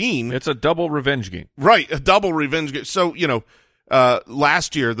caffeine. It's a double revenge game. Right, a double revenge game. So,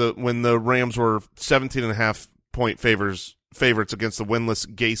 last year when the Rams were 17.5 point favorites against the winless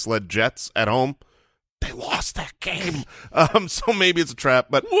Gase-led Jets at home, they lost that game. So maybe it's a trap,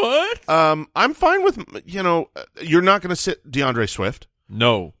 but what? I'm fine with, you're not going to sit DeAndre Swift.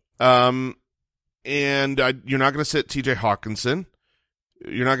 No. And you're not going to sit TJ Hawkinson.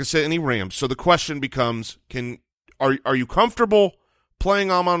 You're not going to sit any Rams. So the question becomes, are you comfortable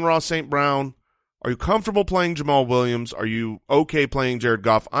playing Amon-Ra St. Brown? Are you comfortable playing Jamal Williams? Are you okay playing Jared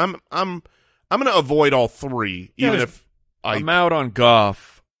Goff? I'm going to avoid all three, even if I'm out on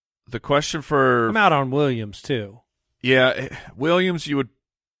Goff. The question I'm out on Williams too. Yeah, Williams, you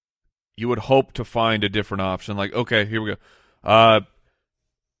would hope to find a different option. Like, okay, here we go.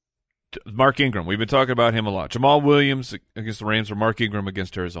 Mark Ingram, we've been talking about him a lot. Jamal Williams against the Rams or Mark Ingram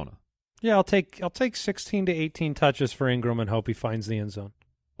against Arizona? Yeah, I'll take 16 to 18 touches for Ingram and hope he finds the end zone.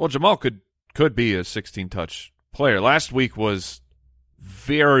 Well, Jamal could be a 16-touch player. Last week was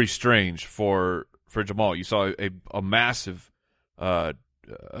very strange for Jamal. You saw a massive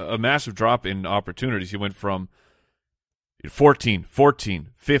drop in opportunities. He went from 14,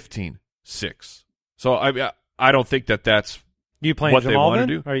 15, 6. So I don't think that's you playing what Jamal they want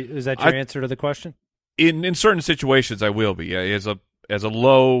then? to do. Or is that your answer to the question? In certain situations, I will be. Yeah, as a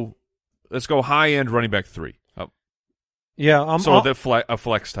low, let's go high end running back 3. Yeah, a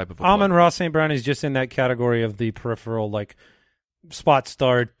flex type of a Amon-Ra St. Brown is just in that category of the peripheral, like spot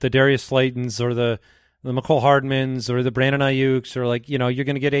start, the Darius Slaytons or the the McCole Hardmans or the Brandon Ayuks, or like, you're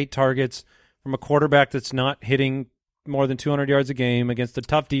going to get 8 targets from a quarterback that's not hitting more than 200 yards a game against a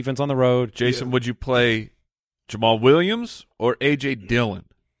tough defense on the road. Jason, would you play Jamal Williams or A.J. Dillon?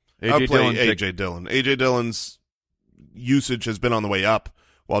 I'll play A.J. Dillon. A.J. Dillon's usage has been on the way up,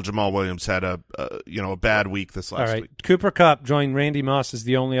 while Jamal Williams had a bad week this last week. Cooper Kupp joined Randy Moss as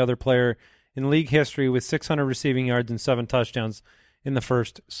the only other player in league history with 600 receiving yards and 7 touchdowns in the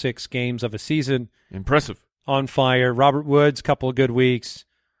first 6 games of a season. Impressive. On fire. Robert Woods, couple of good weeks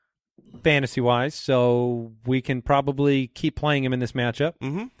fantasy-wise, so we can probably keep playing him in this matchup.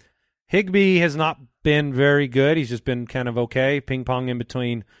 Mm-hmm. Higbee has not been very good. He's just been kind of okay, ping-pong in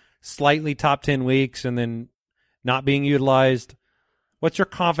between slightly top 10 weeks and then not being utilized. What's your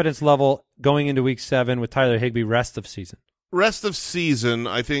confidence level going into week 7 with Tyler Higbee rest of season? Rest of season,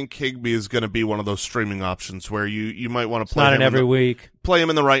 I think Higbee is going to be one of those streaming options where you might want to play not him in every week. Play him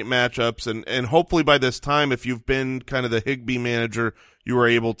in the right matchups, and hopefully by this time, if you've been kind of the Higbee manager, you were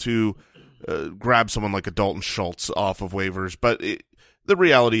able to grab someone like a Dalton Schultz off of waivers. But the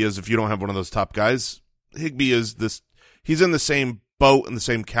reality is, if you don't have one of those top guys, Higbee is he's in the same boat and the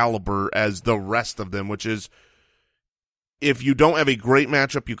same caliber as the rest of them, which is, if you don't have a great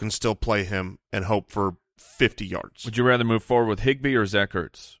matchup, you can still play him and hope for 50 yards. Would you rather move forward with Higbee or Zach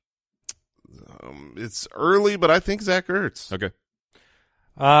Ertz? It's early, but I think Zach Ertz. Okay.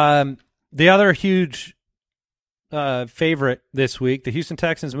 The other huge favorite this week, the Houston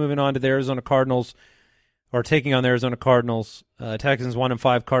Texans moving on to the Arizona Cardinals, or taking on the Arizona Cardinals. Texans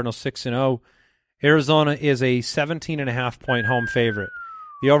 1-5, Cardinals 6-0. Arizona is a 17.5-point home favorite.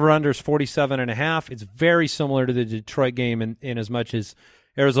 The over-under is 47.5. It's very similar to the Detroit game in as much as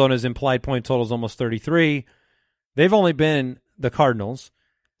Arizona's implied point total is almost 33. They've only been, the Cardinals,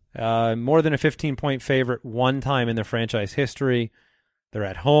 more than a 15-point favorite one time in their franchise history. They're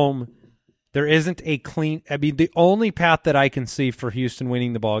at home. There isn't a clean – the only path that I can see for Houston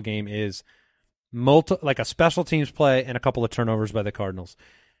winning the ball game is like a special teams play and a couple of turnovers by the Cardinals.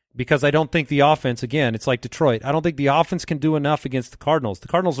 Because I don't think the offense, again, it's like Detroit. I don't think the offense can do enough against the Cardinals. The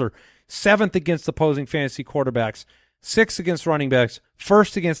Cardinals are 7th against opposing fantasy quarterbacks, 6th against running backs,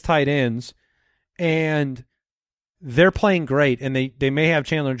 1st against tight ends, and they're playing great. And they may have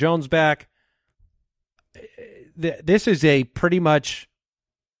Chandler Jones back. This is a pretty much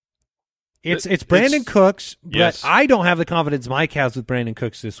it's Brandon Cooks, but yes. I don't have the confidence Mike has with Brandon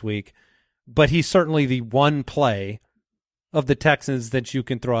Cooks this week. But he's certainly the one play of the Texans that you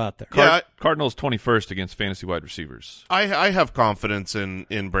can throw out there. Cardinals 21st against fantasy wide receivers. I have confidence in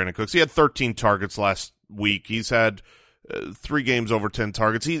Brandon Cooks. He had 13 targets last week. He's had 3 games over 10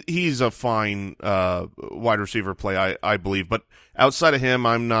 targets. He's a fine wide receiver play, I believe. But outside of him,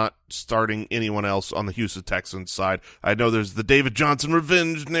 I'm not starting anyone else on the Houston Texans side. I know there's the David Johnson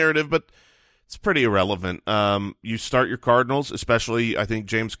revenge narrative, but it's pretty irrelevant. You start your Cardinals, especially I think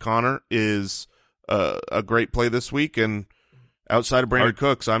James Conner is a great play this week, and outside of Brandon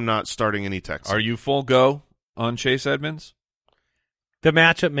Cooks, I'm not starting any Texans. Are you full go on Chase Edmonds? The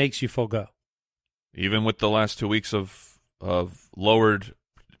matchup makes you full go. Even with the last 2 weeks of lowered,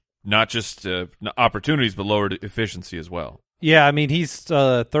 not just opportunities, but lowered efficiency as well. Yeah, I mean, he's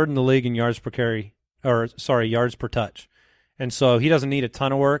 3rd in the league in yards per touch. And so he doesn't need a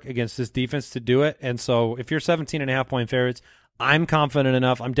ton of work against this defense to do it. And so if you're 17.5-point favorites, I'm confident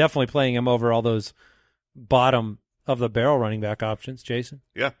enough. I'm definitely playing him over all those bottom of the barrel running back options. Jason?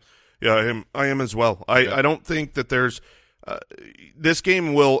 Yeah, I am as well. I don't think that there's this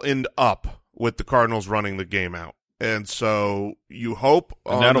game will end up with the Cardinals running the game out. And so you hope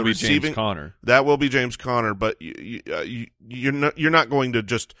on that'll the be receiving, James Conner. That will be James Conner, but you're not going to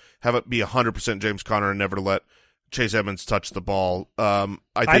just have it be 100% James Conner and never let Chase Edmonds touch the ball.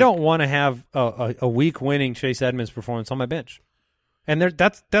 I don't want to have a weak winning Chase Edmonds performance on my bench, and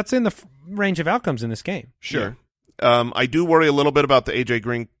that's in the range of outcomes in this game. Sure. Yeah. I do worry a little bit about the AJ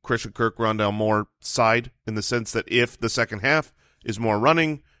Green, Christian Kirk, Rondale Moore side in the sense that if the second half is more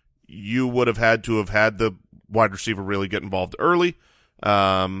running, you would have had to have had the wide receiver really get involved early.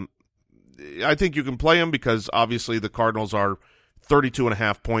 I think you can play him because obviously the Cardinals are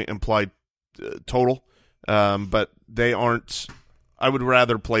 32.5-point implied total. But they aren't. I would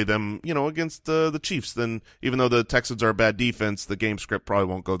rather play them, against the Chiefs than, even though the Texans are a bad defense, the game script probably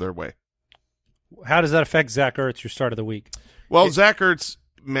won't go their way. How does that affect Zach Ertz, your start of the week? Well, Zach Ertz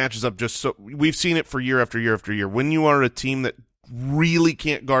matches up just so. We've seen it for year after year after year. When you are a team that really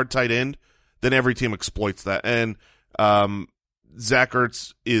can't guard tight end, then every team exploits that. And Zach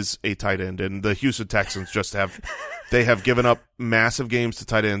Ertz is a tight end, and the Houston Texans have given up massive games to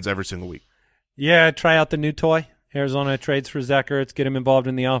tight ends every single week. Yeah, try out the new toy. Arizona trades for Zach Ertz, get him involved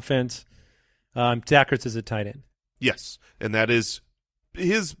in the offense. Zach Ertz is a tight end. Yes, and that is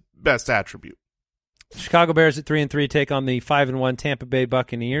his best attribute. Chicago Bears at 3-3 take on the 5-1 Tampa Bay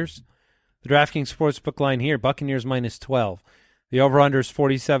Buccaneers. The DraftKings Sportsbook line here, Buccaneers -12. The over-under is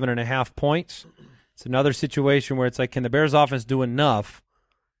 47.5 points. It's another situation where it's like, can the Bears offense do enough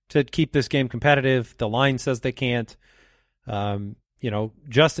to keep this game competitive? The line says they can't.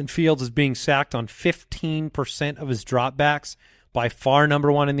 Justin Fields is being sacked on 15% of his dropbacks, by far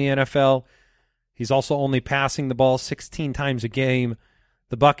number one in the NFL. He's also only passing the ball 16 times a game.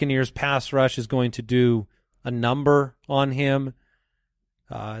 The Buccaneers pass rush is going to do a number on him.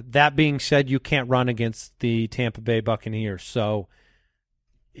 That being said, you can't run against the Tampa Bay Buccaneers. So,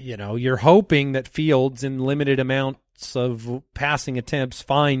 you're hoping that Fields, in limited amounts of passing attempts,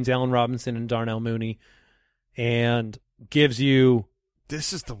 finds Allen Robinson and Darnell Mooney and gives you...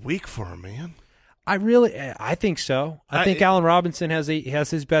 This is the week for him, man. I think so. I think Allen Robinson has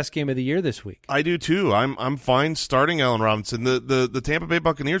his best game of the year this week. I do too. I'm fine starting Allen Robinson. The Tampa Bay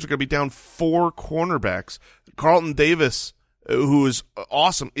Buccaneers are going to be down 4 cornerbacks. Carlton Davis, who is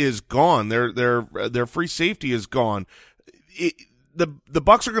awesome, is gone. Their free safety is gone. The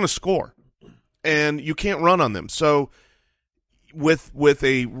Bucs are going to score, and you can't run on them. So with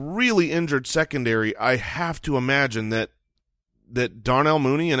a really injured secondary, I have to imagine that Darnell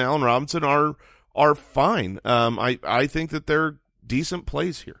Mooney and Allen Robinson are fine. I think that they're decent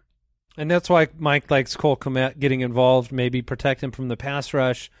plays here. And that's why Mike likes Cole Kmet getting involved, maybe protect him from the pass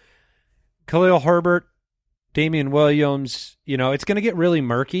rush. Khalil Herbert, Damian Williams, it's going to get really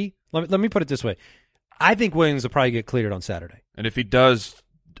murky. Let me put it this way. I think Williams will probably get cleared on Saturday. And if he does,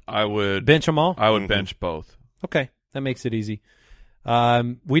 I would bench them all? I would bench both. Okay, that makes it easy.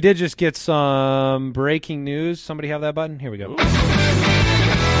 We did just get some breaking news. Somebody have that button? Here we go.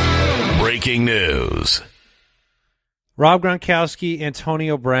 Breaking news. Rob Gronkowski,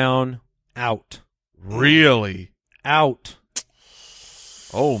 Antonio Brown, out. Really? Out.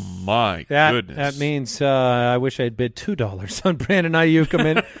 Oh, my goodness. That means I wish I had bid $2 on Brandon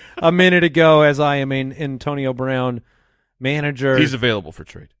Ayuk a minute ago, as I am an Antonio Brown manager. He's available for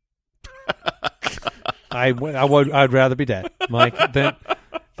trade. I'd rather be dead, Mike, than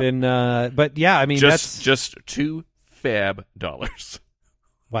but yeah, I mean, just $2 fab.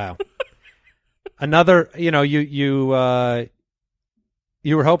 Wow. Another, you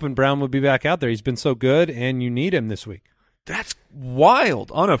were hoping Brown would be back out there. He's been so good, and you need him this week. That's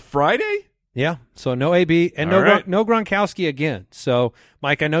wild. On a Friday? Yeah. So no AB and no Gronkowski again. So,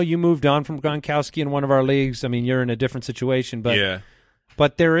 Mike, I know you moved on from Gronkowski in one of our leagues. I mean, you're in a different situation, but yeah.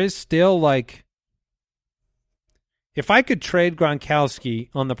 But there is still, like, if I could trade Gronkowski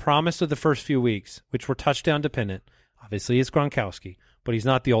on the promise of the first few weeks, which were touchdown dependent, obviously it's Gronkowski, but he's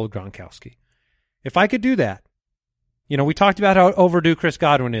not the old Gronkowski. If I could do that, we talked about how overdue Chris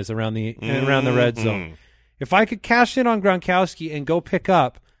Godwin is around the red zone. If I could cash in on Gronkowski and go pick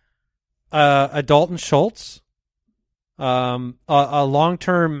up a Dalton Schultz, a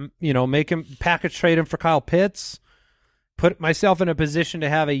long-term, make him package trade him for Kyle Pitts, put myself in a position to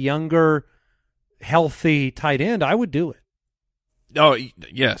have a younger, healthy tight end, I would do it. Oh,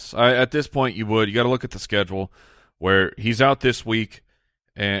 yes. At this point, you would. You got to look at the schedule where he's out this week,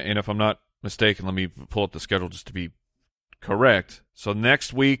 and if I'm not mistaken, let me pull up the schedule just to be correct. So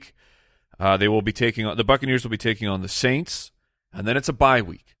next week, the Buccaneers will be taking on the Saints, and then it's a bye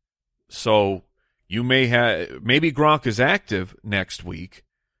week. So you maybe Gronk is active next week,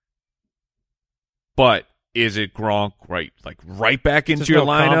 but is it Gronk right back into your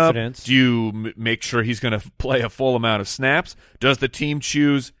lineup? Confidence. Do you make sure he's going to play a full amount of snaps? Does the team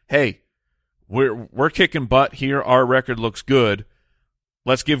choose, hey, we're kicking butt here, our record looks good,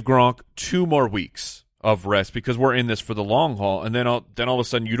 let's give Gronk 2 more weeks of rest because we're in this for the long haul, and then all of a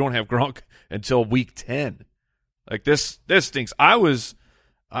sudden you don't have Gronk until week 10. Like this stinks. I was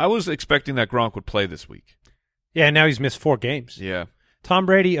expecting that Gronk would play this week. Yeah, now he's missed 4 games. Yeah. Tom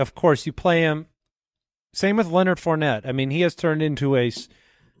Brady, of course, you play him. Same with Leonard Fournette. I mean, he has turned into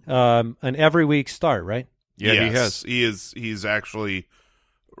an every week start, right? Yeah, yes, he has. He's actually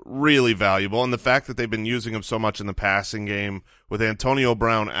really valuable, and the fact that they've been using him so much in the passing game with Antonio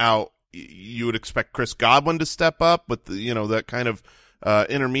Brown out, you would expect Chris Godwin to step up with that kind of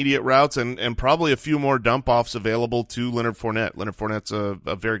intermediate routes and probably a few more dump offs available to Leonard Fournette. Leonard Fournette's a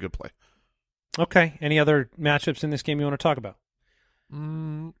very good play. Okay. Any other matchups in this game you want to talk about?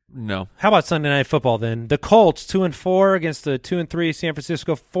 No. How about Sunday Night Football then? The Colts 2-4 against the 2-3 San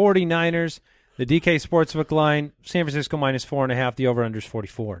Francisco 49ers. The DK Sportsbook line, San Francisco -4.5. The over-under is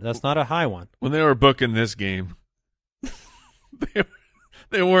 44. That's not a high one. When they were booking this game,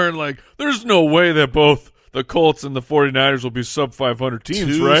 they weren't like, there's no way that both the Colts and the 49ers will be sub 500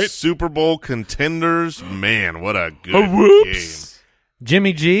 teams, Two right? Super Bowl contenders. Man, what a good Whoops. game.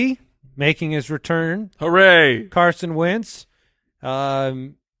 Jimmy G making his return. Hooray. Carson Wentz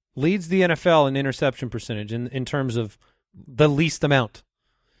leads the NFL in interception percentage in terms of the least amount.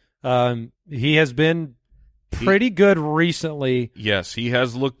 He has been pretty good recently. Yes, he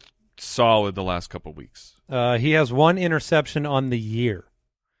has looked solid the last couple weeks. He has one interception on the year,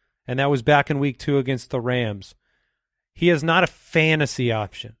 and that was back in week 2 against the Rams. He is not a fantasy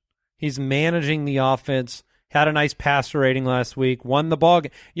option. He's managing the offense, had a nice passer rating last week, won the ball.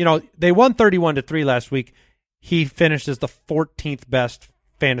 They won 31-3 last week. He finished as the 14th best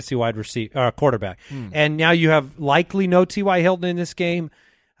fantasy wide receiver quarterback. And now you have likely no T.Y. Hilton in this game.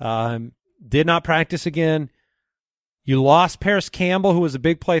 Did not practice again. You lost Paris Campbell, who was a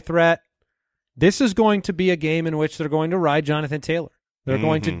big play threat. This is going to be a game in which they're going to ride Jonathan Taylor. They're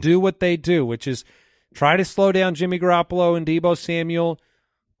going to do what they do, which is try to slow down Jimmy Garoppolo and Deebo Samuel,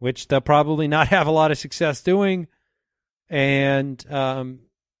 which they'll probably not have a lot of success doing, and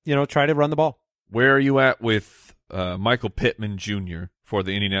try to run the ball. Where are you at with Michael Pittman Jr. for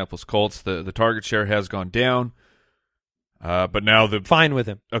the Indianapolis Colts? The target share has gone down, but now Fine with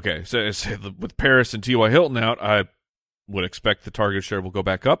him. Okay, so with Paris and T.Y. Hilton out, I would expect the target share will go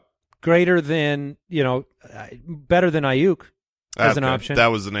back up. Greater than, better than Ayuk as an option. That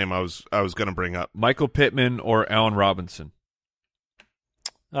was the name I was going to bring up. Michael Pittman or Allen Robinson?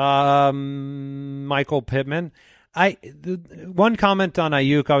 Michael Pittman. One comment on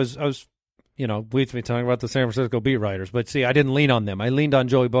Ayuk, I was we've been talking about the San Francisco beat writers, but see, I didn't lean on them. I leaned on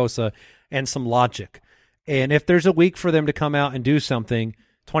Joey Bosa and some logic. And if there's a week for them to come out and do something,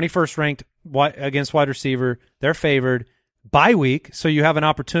 21st ranked against wide receiver, they're favored. Bye week, so you have an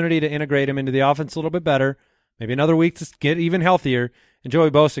opportunity to integrate him into the offense a little bit better. Maybe another week to get even healthier. And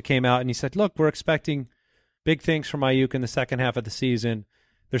Joey Bosa came out and he said, look, we're expecting big things from Ayuk in the second half of the season.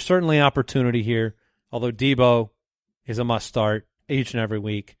 There's certainly an opportunity here, although Deebo is a must-start each and every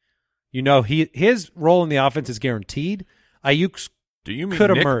week. His role in the offense is guaranteed. Ayuk's Do you mean could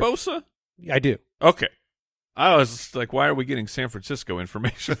Nick emerge. Bosa? I do. Okay. I was like, why are we getting San Francisco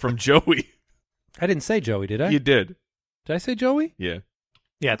information from Joey? I didn't say Joey, did I? You did. Did I say Joey? Yeah.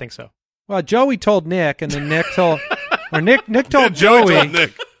 Yeah, I think so. Well, Joey told Nick, and then Nick told Nick told Joey Joey. told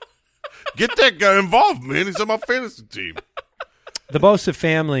Nick, get that guy involved, man. He's on my fantasy team. The Bosa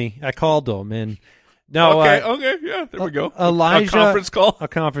family. I called them, and no. Okay, yeah, there we go. Elijah, A conference call. A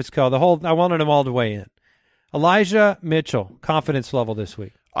conference call. I wanted them all to weigh in. Elijah Mitchell, confidence level this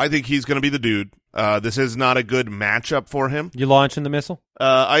week. I think he's going to be the dude. This is not a good matchup for him. You launching the missile?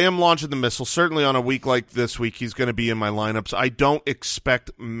 I am launching the missile. Certainly on a week like this week, he's going to be in my lineups. I don't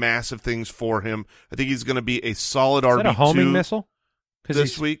expect massive things for him. I think he's going to be a solid RB2. Is that a homing missile?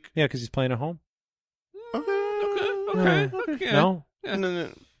 This week? Yeah, because he's playing at home. Okay. No? No,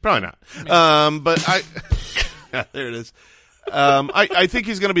 probably not. But yeah, there it is. I think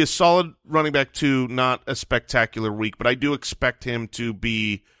he's going to be a solid running back too, not a spectacular week, but I do expect him to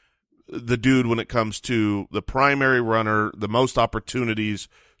be the dude when it comes to the primary runner, the most opportunities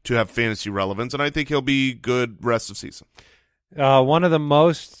to have fantasy relevance, and I think he'll be good rest of season. One of the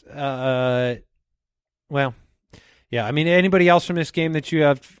most, anybody else from this game that you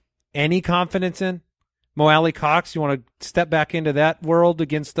have any confidence in? Mo Alley Cox, you want to step back into that world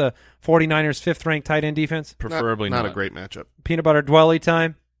against the 49ers' fifth-ranked tight end defense? Preferably not. Not a great matchup. Peanut butter dwelly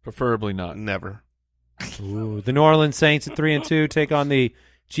time? Preferably not. Never. Ooh, the New Orleans Saints at 3-2 take on the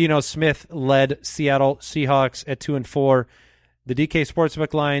Geno Smith-led Seattle Seahawks at 2-4. The DK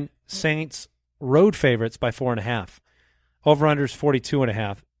Sportsbook line, Saints road favorites by 4.5. Over-unders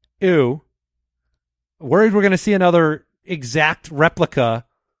 42.5. Ew. Worried we're going to see another exact replica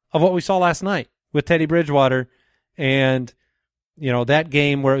of what we saw last night with Teddy Bridgewater and, that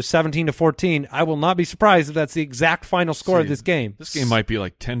game where it was 17-14. I will not be surprised if that's the exact final score of this game. This game might be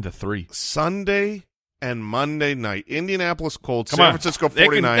like 10-3. Sunday and Monday night, Indianapolis Colts, Come San on. Francisco They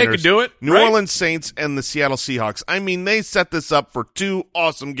 49ers, can do it, New right? Orleans Saints, and the Seattle Seahawks. I mean, they set this up for two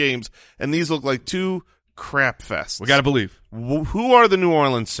awesome games, and these look like two crap fests. We got to believe. Who are the New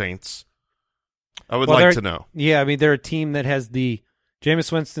Orleans Saints? I would like to know. Yeah, they're a team that has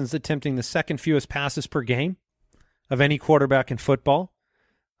Jameis Winston's attempting the second fewest passes per game of any quarterback in football.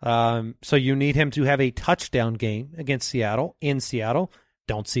 So you need him to have a touchdown game against Seattle, in Seattle.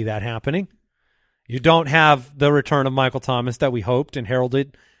 Don't see that happening. You don't have the return of Michael Thomas that we hoped and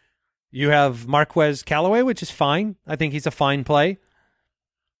heralded. You have Marquez Callaway, which is fine. I think he's a fine play.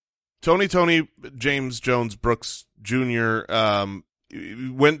 Tony James Jones Brooks Jr.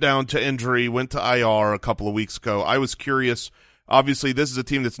 Went down to injury, went to IR a couple of weeks ago. I was curious. obviously this is a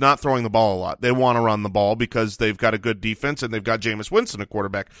team that's not throwing the ball a lot. They want to run the ball because they've got a good defense and they've got Jameis Winston, a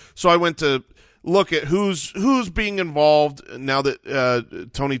quarterback. So I went to look at who's being involved now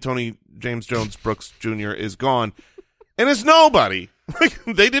that Tony James Jones Brooks Jr. is gone, and it's nobody. Like,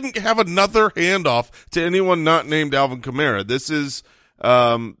 they didn't have another handoff to anyone not named Alvin Kamara. This is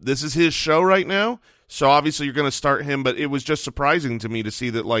his show right now. So obviously you're going to start him, but it was just surprising to me to see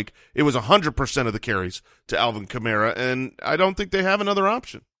that like it was 100% of the carries to Alvin Kamara, and I don't think they have another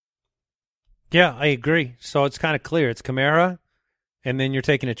option. Yeah, I agree. So it's kind of clear. It's Kamara, and then you're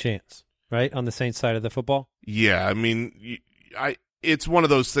taking a chance, right, on the Saints side of the football? Yeah, I mean, it's one of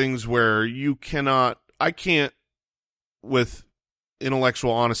those things where I can't, with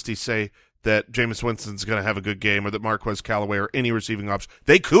intellectual honesty, say that Jameis Winston's going to have a good game or that Marquez Callaway or any receiving option.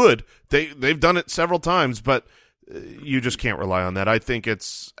 They could. They've done it several times, but you just can't rely on that. I think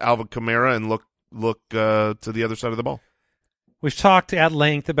it's Alvin Kamara and look to the other side of the ball. We've talked at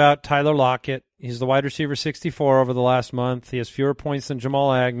length about Tyler Lockett. He's the wide receiver 64 over the last month. He has fewer points than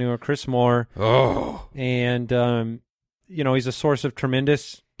Jamal Agnew or Chris Moore. Oh. And, he's a source of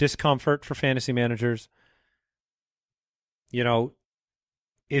tremendous discomfort for fantasy managers.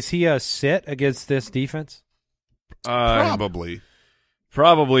 Is he a sit against this defense? Probably,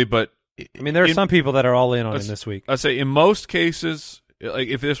 but I mean, there are some people that are all in on him this week. I say in most cases, like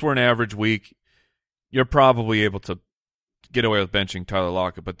if this were an average week, you're probably able to get away with benching Tyler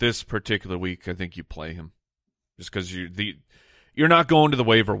Lockett. But this particular week, I think you play him just because you're not going to the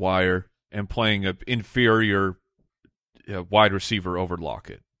waiver wire and playing an inferior wide receiver over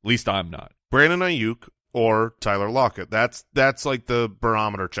Lockett. At least I'm not. Brandon Ayuk or Tyler Lockett. That's like the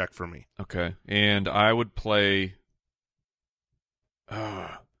barometer check for me. Okay. And I would play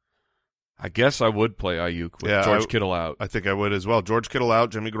I guess I would play Ayuk with George Kittle out. I think I would as well. George Kittle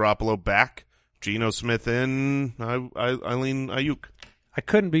out, Jimmy Garoppolo back, Geno Smith in. I lean Ayuk. I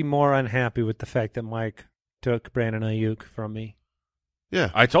couldn't be more unhappy with the fact that Mike took Brandon Ayuk from me.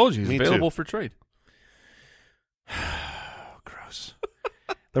 Yeah. I told you he's available too. for trade. Gross.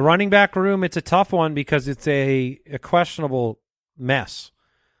 The running back room, it's a tough one because it's a questionable mess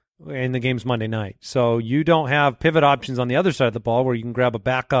in the game's Monday night. So you don't have pivot options on the other side of the ball where you can grab a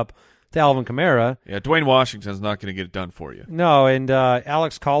backup to Alvin Kamara. Yeah, Dwayne Washington's not going to get it done for you. No, and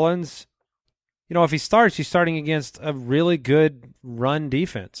Alex Collins, if he starts, he's starting against a really good run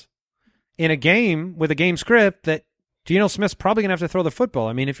defense in a game with a game script that Geno Smith's probably going to have to throw the football.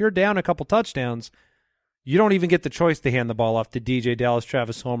 I mean, if you're down a couple touchdowns, you don't even get the choice to hand the ball off to DJ Dallas,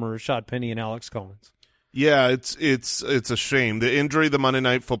 Travis Homer, Rashad Penny, and Alex Collins. Yeah, it's a shame. The injury, the Monday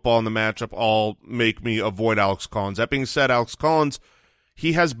Night Football, and the matchup all make me avoid Alex Collins. That being said, Alex Collins,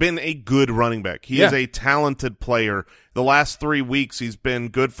 he has been a good running back. He is a talented player. The last 3 weeks, he's been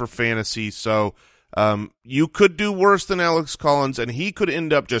good for fantasy. So you could do worse than Alex Collins, and he could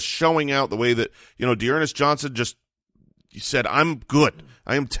end up just showing out the way that Dearness Johnson just said, "I'm good.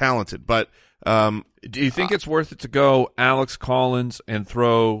 I am talented." But do you think it's worth it to go Alex Collins and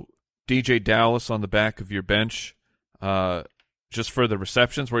throw DJ Dallas on the back of your bench just for the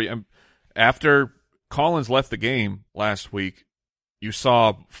receptions? After Collins left the game last week, you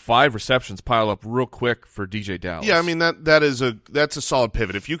saw 5 receptions pile up real quick for DJ Dallas. Yeah, I mean that's a solid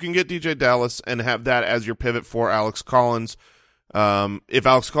pivot. If you can get DJ Dallas and have that as your pivot for Alex Collins, if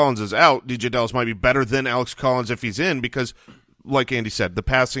Alex Collins is out, DJ Dallas might be better than Alex Collins if he's in because, like Andy said, the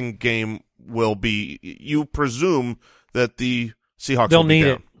passing game will be. You presume that the Seahawks they'll will be need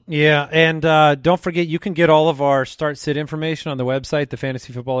down. it. Yeah, and don't forget, you can get all of our start-sit information on the website,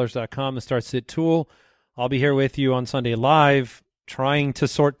 thefantasyfootballers.com, the start-sit tool. I'll be here with you on Sunday Live, trying to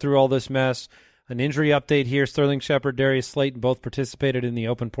sort through all this mess. An injury update here. Sterling Shepard, Darius Slayton both participated in the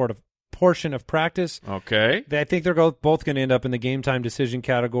open portion of practice. Okay. I think they're both going to end up in the game-time decision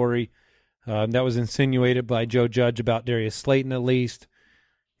category. That was insinuated by Joe Judge about Darius Slayton at least.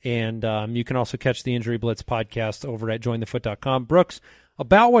 And you can also catch the Injury Blitz podcast over at jointhefoot.com. Brooks,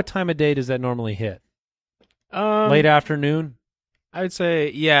 about what time of day does that normally hit? Late afternoon? I would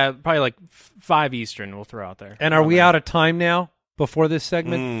say, probably like 5 Eastern we'll throw out there. And are we out of time now before this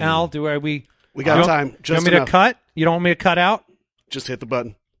segment, Al? We got time. You Just want me enough. to cut? You don't want me to cut out? Just hit the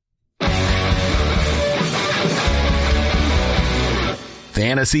button.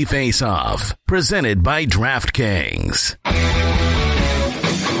 Fantasy Face Off, presented by DraftKings.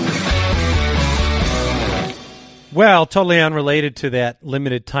 Well, totally unrelated to that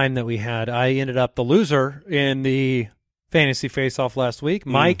limited time that we had, I ended up the loser in the Fantasy Face-Off last week.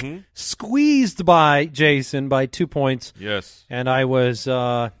 Mike squeezed by Jason by 2 points. Yes. And I was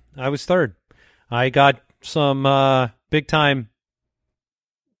third. I got some big time.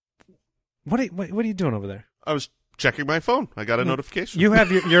 What are you doing over there? I was checking my phone. I got a notification. You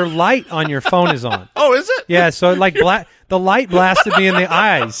have your light on your phone is on. Oh, is it? Yeah, so like the light blasted me in the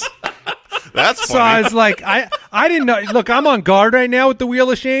eyes. That's So I funny. was like, I didn't know. Look, I'm on guard right now with the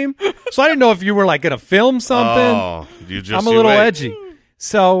Wheel of Shame, so I didn't know if you were like going to film something. Oh, I'm a little edgy.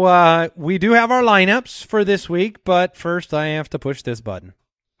 So we do have our lineups for this week, but first I have to push this button.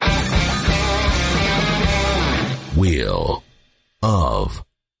 Wheel of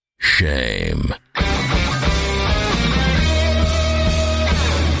Shame.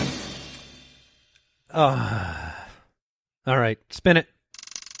 All right, spin it.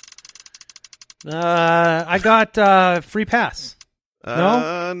 I got free pass.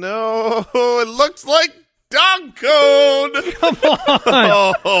 No, it looks like dog cone. Come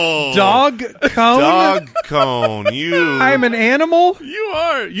on, Oh, dog cone. dog cone. You. I'm an animal. You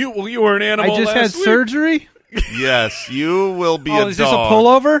are. You were an animal I just had last week. surgery. Yes, you will be Oh, a is this a dog.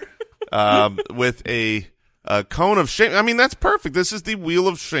 pullover? With a cone of shame. I mean, that's perfect. This is the Wheel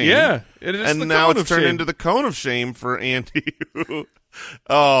of Shame. Yeah, it is. And the now cone it's of turned shame. into the Cone of Shame for Andy.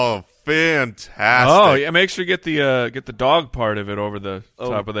 Oh, fantastic. Oh yeah, make sure you get the dog part of it over the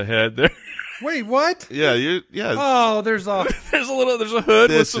top of the head there. Wait, what? Yeah, Oh, there's a. There's a hood with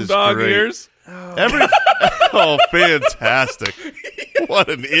This some is dog great. ears. Oh, fantastic. What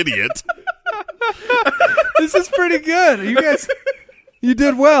an idiot. This is pretty good. You guys, you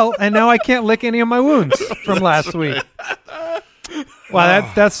did well, and now I can't lick any of my wounds from last week. Wow,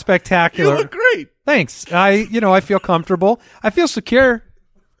 that's You spectacular. look great. Thanks. I feel comfortable. I feel secure,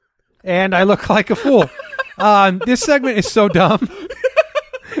 and I look like a fool. This segment is so dumb.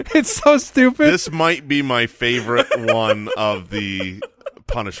 It's so stupid. This might be my favorite one of the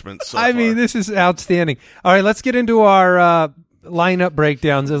punishments so I mean, far. this is outstanding. All right, let's get into our lineup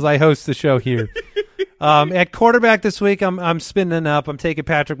breakdowns as I host the show here. At quarterback this week, I'm spinning up. I'm taking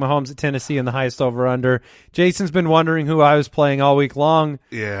Patrick Mahomes at Tennessee in the highest over-under. Jason's been wondering who I was playing all week long.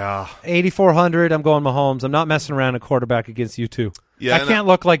 Yeah. 8,400, I'm going Mahomes. I'm not messing around at quarterback against you two. Yeah, I and can't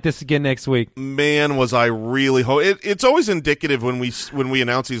look like this again next week. Man, was I really it's always indicative when we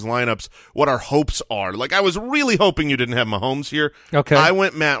announce these lineups what our hopes are. Like, I was really hoping you didn't have Mahomes here. Okay. I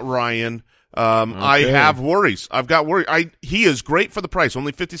went Matt Ryan. I have worries. I've got worry. He is great for the price.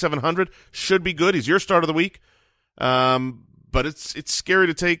 Only 5,700 should be good. He's your start of the week. But it's scary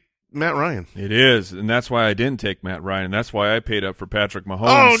to take Matt Ryan. It is, and that's why I didn't take Matt Ryan, and that's why I paid up for Patrick Mahomes.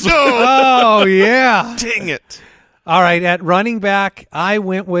 Oh no! Oh, yeah. Dang it! All right, at running back, I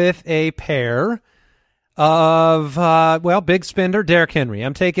went with a pair of, big spender, Derrick Henry.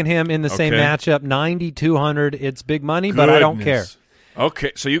 I'm taking him in the same Okay. matchup, 9,200. It's big money, but I don't care. Goodness.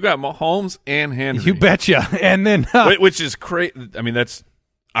 Okay, so you got Mahomes and Henry. You betcha. And then Which is crazy. I mean,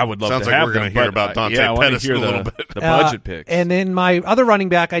 I would love Sounds to like have we're gonna them, hear but, about Dante I wanna Pettis hear in a the, little bit. the budget picks. And then my other running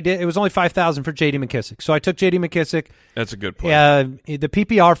back, it was only 5,000 for J.D. McKissick. So I took J.D. McKissick. That's a good point. The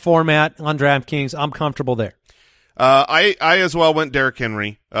PPR format on DraftKings, I'm comfortable there. I as well went Derrick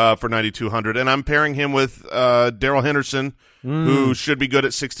Henry for 9,200, and I'm pairing him with Darrell Henderson, who should be good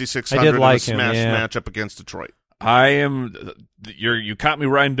at 6,600 I did like in a him, smash yeah. matchup against Detroit. I am. You caught me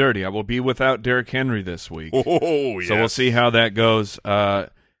riding dirty. I will be without Derrick Henry this week. Oh, yeah. So we'll see how that goes.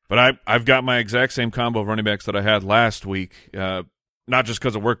 But I've got my exact same combo of running backs that I had last week. Not just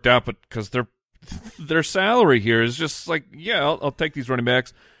because it worked out, but because their salary here is just like, yeah, I'll take these running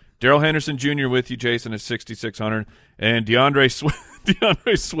backs. Darrell Henderson Jr. with you, Jason, at 6,600, and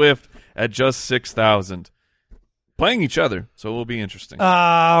DeAndre Swift at just 6,000. Playing each other, so it will be interesting.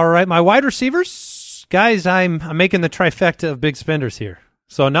 All right, my wide receivers, guys, I'm making the trifecta of big spenders here.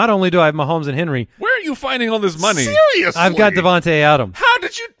 So not only do I have Mahomes and Henry, Where are you finding all this money? Seriously, I've got Devontae Adams, How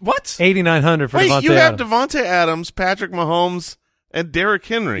did you? What? 8,900 for Wait, Devontae you have Adams. Devontae Adams, Patrick Mahomes, and Derrick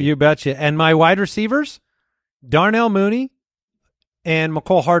Henry. You betcha. And my wide receivers, Darnell Mooney and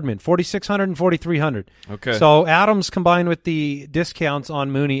McCole Hardman, 4,600 and 4,300. Okay. So Adams combined with the discounts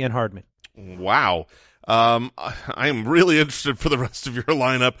on Mooney and Hardman. Wow. I am really interested for the rest of your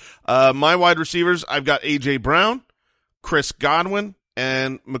lineup. My wide receivers, I've got A.J. Brown, Chris Godwin,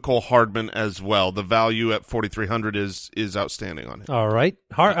 and McCole Hardman as well. The value at 4,300 is outstanding on him. All right.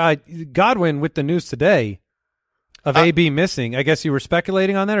 Godwin with the news today of AB missing. I guess you were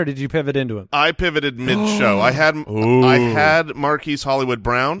speculating on that, or did you pivot into him? I pivoted mid-show. I had Marquise Hollywood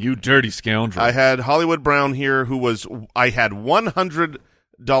Brown. You dirty scoundrel. I had Hollywood Brown here, I had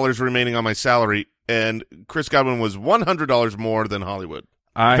 $100 remaining on my salary, and Chris Godwin was $100 more than Hollywood.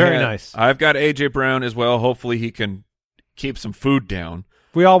 Very nice. I've got A.J. Brown as well. Hopefully he can keep some food down.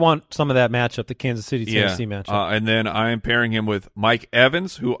 We all want some of that matchup, the Kansas City-Tennessee matchup. And then I am pairing him with Mike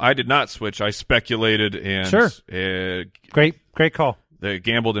Evans, who I did not switch. I speculated and Sure. Great call. they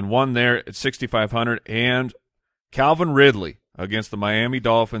gambled and won there at 6,500. And Calvin Ridley against the Miami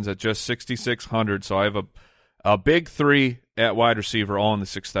Dolphins at just 6,600. So I have a big three at wide receiver, all in the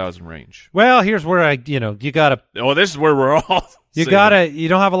 6,000 range. Well, here's where you gotta. Oh, this is where we're all. You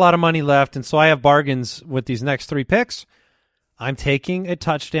don't have a lot of money left, and so I have bargains with these next three picks. I'm taking a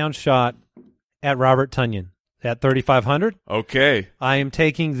touchdown shot at Robert Tonyan at 3,500. Okay. I am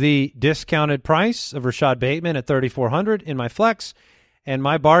taking the discounted price of Rashad Bateman at 3,400 in my flex, and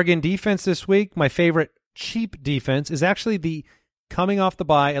my bargain defense this week, my favorite cheap defense, is actually the coming off the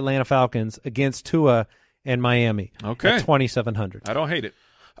bye Atlanta Falcons against Tua and Miami. Okay. At 2,700. I don't hate it.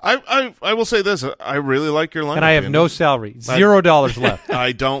 I will say this. I really like your lineup. And I have Andy. no salary. $0 left.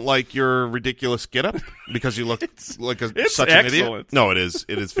 I don't like your ridiculous get-up because you look like it's such an excellent. idiot. No, it is.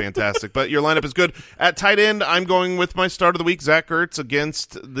 It is fantastic. But your lineup is good. At tight end, I'm going with my start of the week, Zach Ertz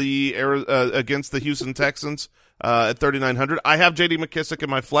against the Houston Texans at 3,900. I have J.D. McKissick in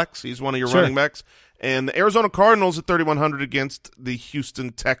my flex. He's one of your running backs. And the Arizona Cardinals at 3,100 against the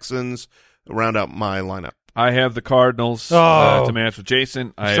Houston Texans round out my lineup. I have the Cardinals Oh. to match with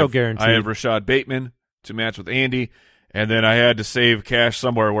Jason. Guaranteed. I have Rashad Bateman to match with Andy, and then I had to save cash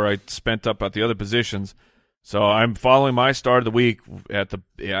somewhere where I spent up at the other positions. So I'm following my start of the week at the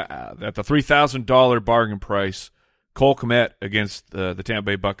 $3,000 bargain price. Cole Kmet against the Tampa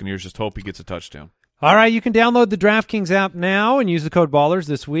Bay Buccaneers. Just hope he gets a touchdown. All right, you can download the DraftKings app now and use the code Ballers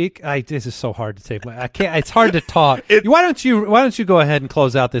this week. This is so hard to take. I can't. It's hard to talk. Why don't you go ahead and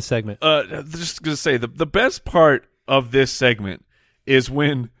close out this segment? Just gonna say the best part of this segment is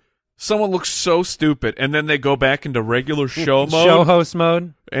when someone looks so stupid and then they go back into regular show mode. Show host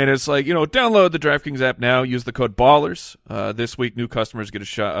mode. And it's like, download the DraftKings app now. Use the code BALLERS. This week, new customers get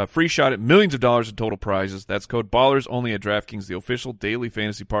a free shot at millions of dollars in total prizes. That's code BALLERS only at DraftKings, the official daily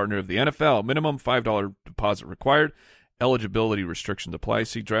fantasy partner of the NFL. Minimum $5 deposit required. Eligibility restrictions apply.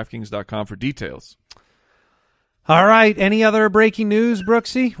 See DraftKings.com for details. All right. Any other breaking news,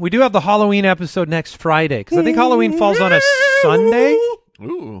 Brooksy? We do have the Halloween episode next Friday because I think Halloween falls on a Sunday.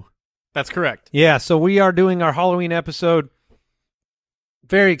 Ooh. That's correct. Yeah, so we are doing our Halloween episode.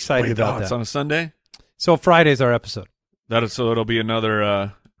 Very excited about that. It's on a Sunday? So Friday's our episode. So it'll be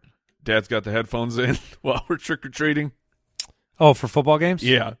another Dad's got the headphones in while we're trick-or-treating. Oh, for football games?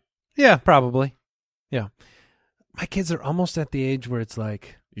 Yeah. Yeah, probably. Yeah. My kids are almost at the age where it's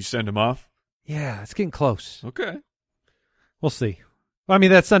like, You send them off? yeah, it's getting close. Okay. We'll see. I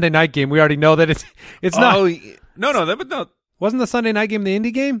mean, that Sunday night game, we already know that it's not. Oh, no. Wasn't the Sunday night game the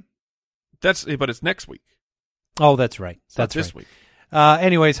Indy game? But it's next week. Oh, that's right. That's That's this week.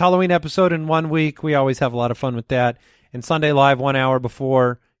 Anyways, Halloween episode in 1 week. We always have a lot of fun with that. And Sunday Live 1 hour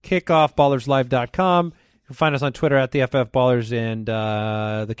before kickoff, ballerslive.com. You can find us on Twitter at the FF Ballers and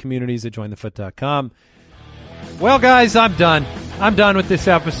the communities at jointhefoot.com. Well, guys, I'm done. I'm done with this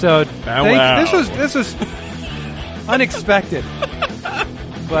episode. Wow. This was unexpected.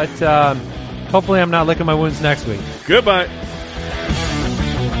 But hopefully I'm not licking my wounds next week. Goodbye.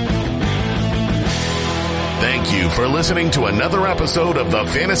 Thank you for listening to another episode of the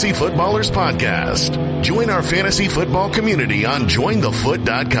Fantasy Footballers Podcast. Join our fantasy football community on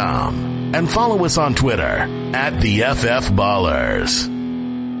jointhefoot.com and follow us on Twitter at the FF Ballers.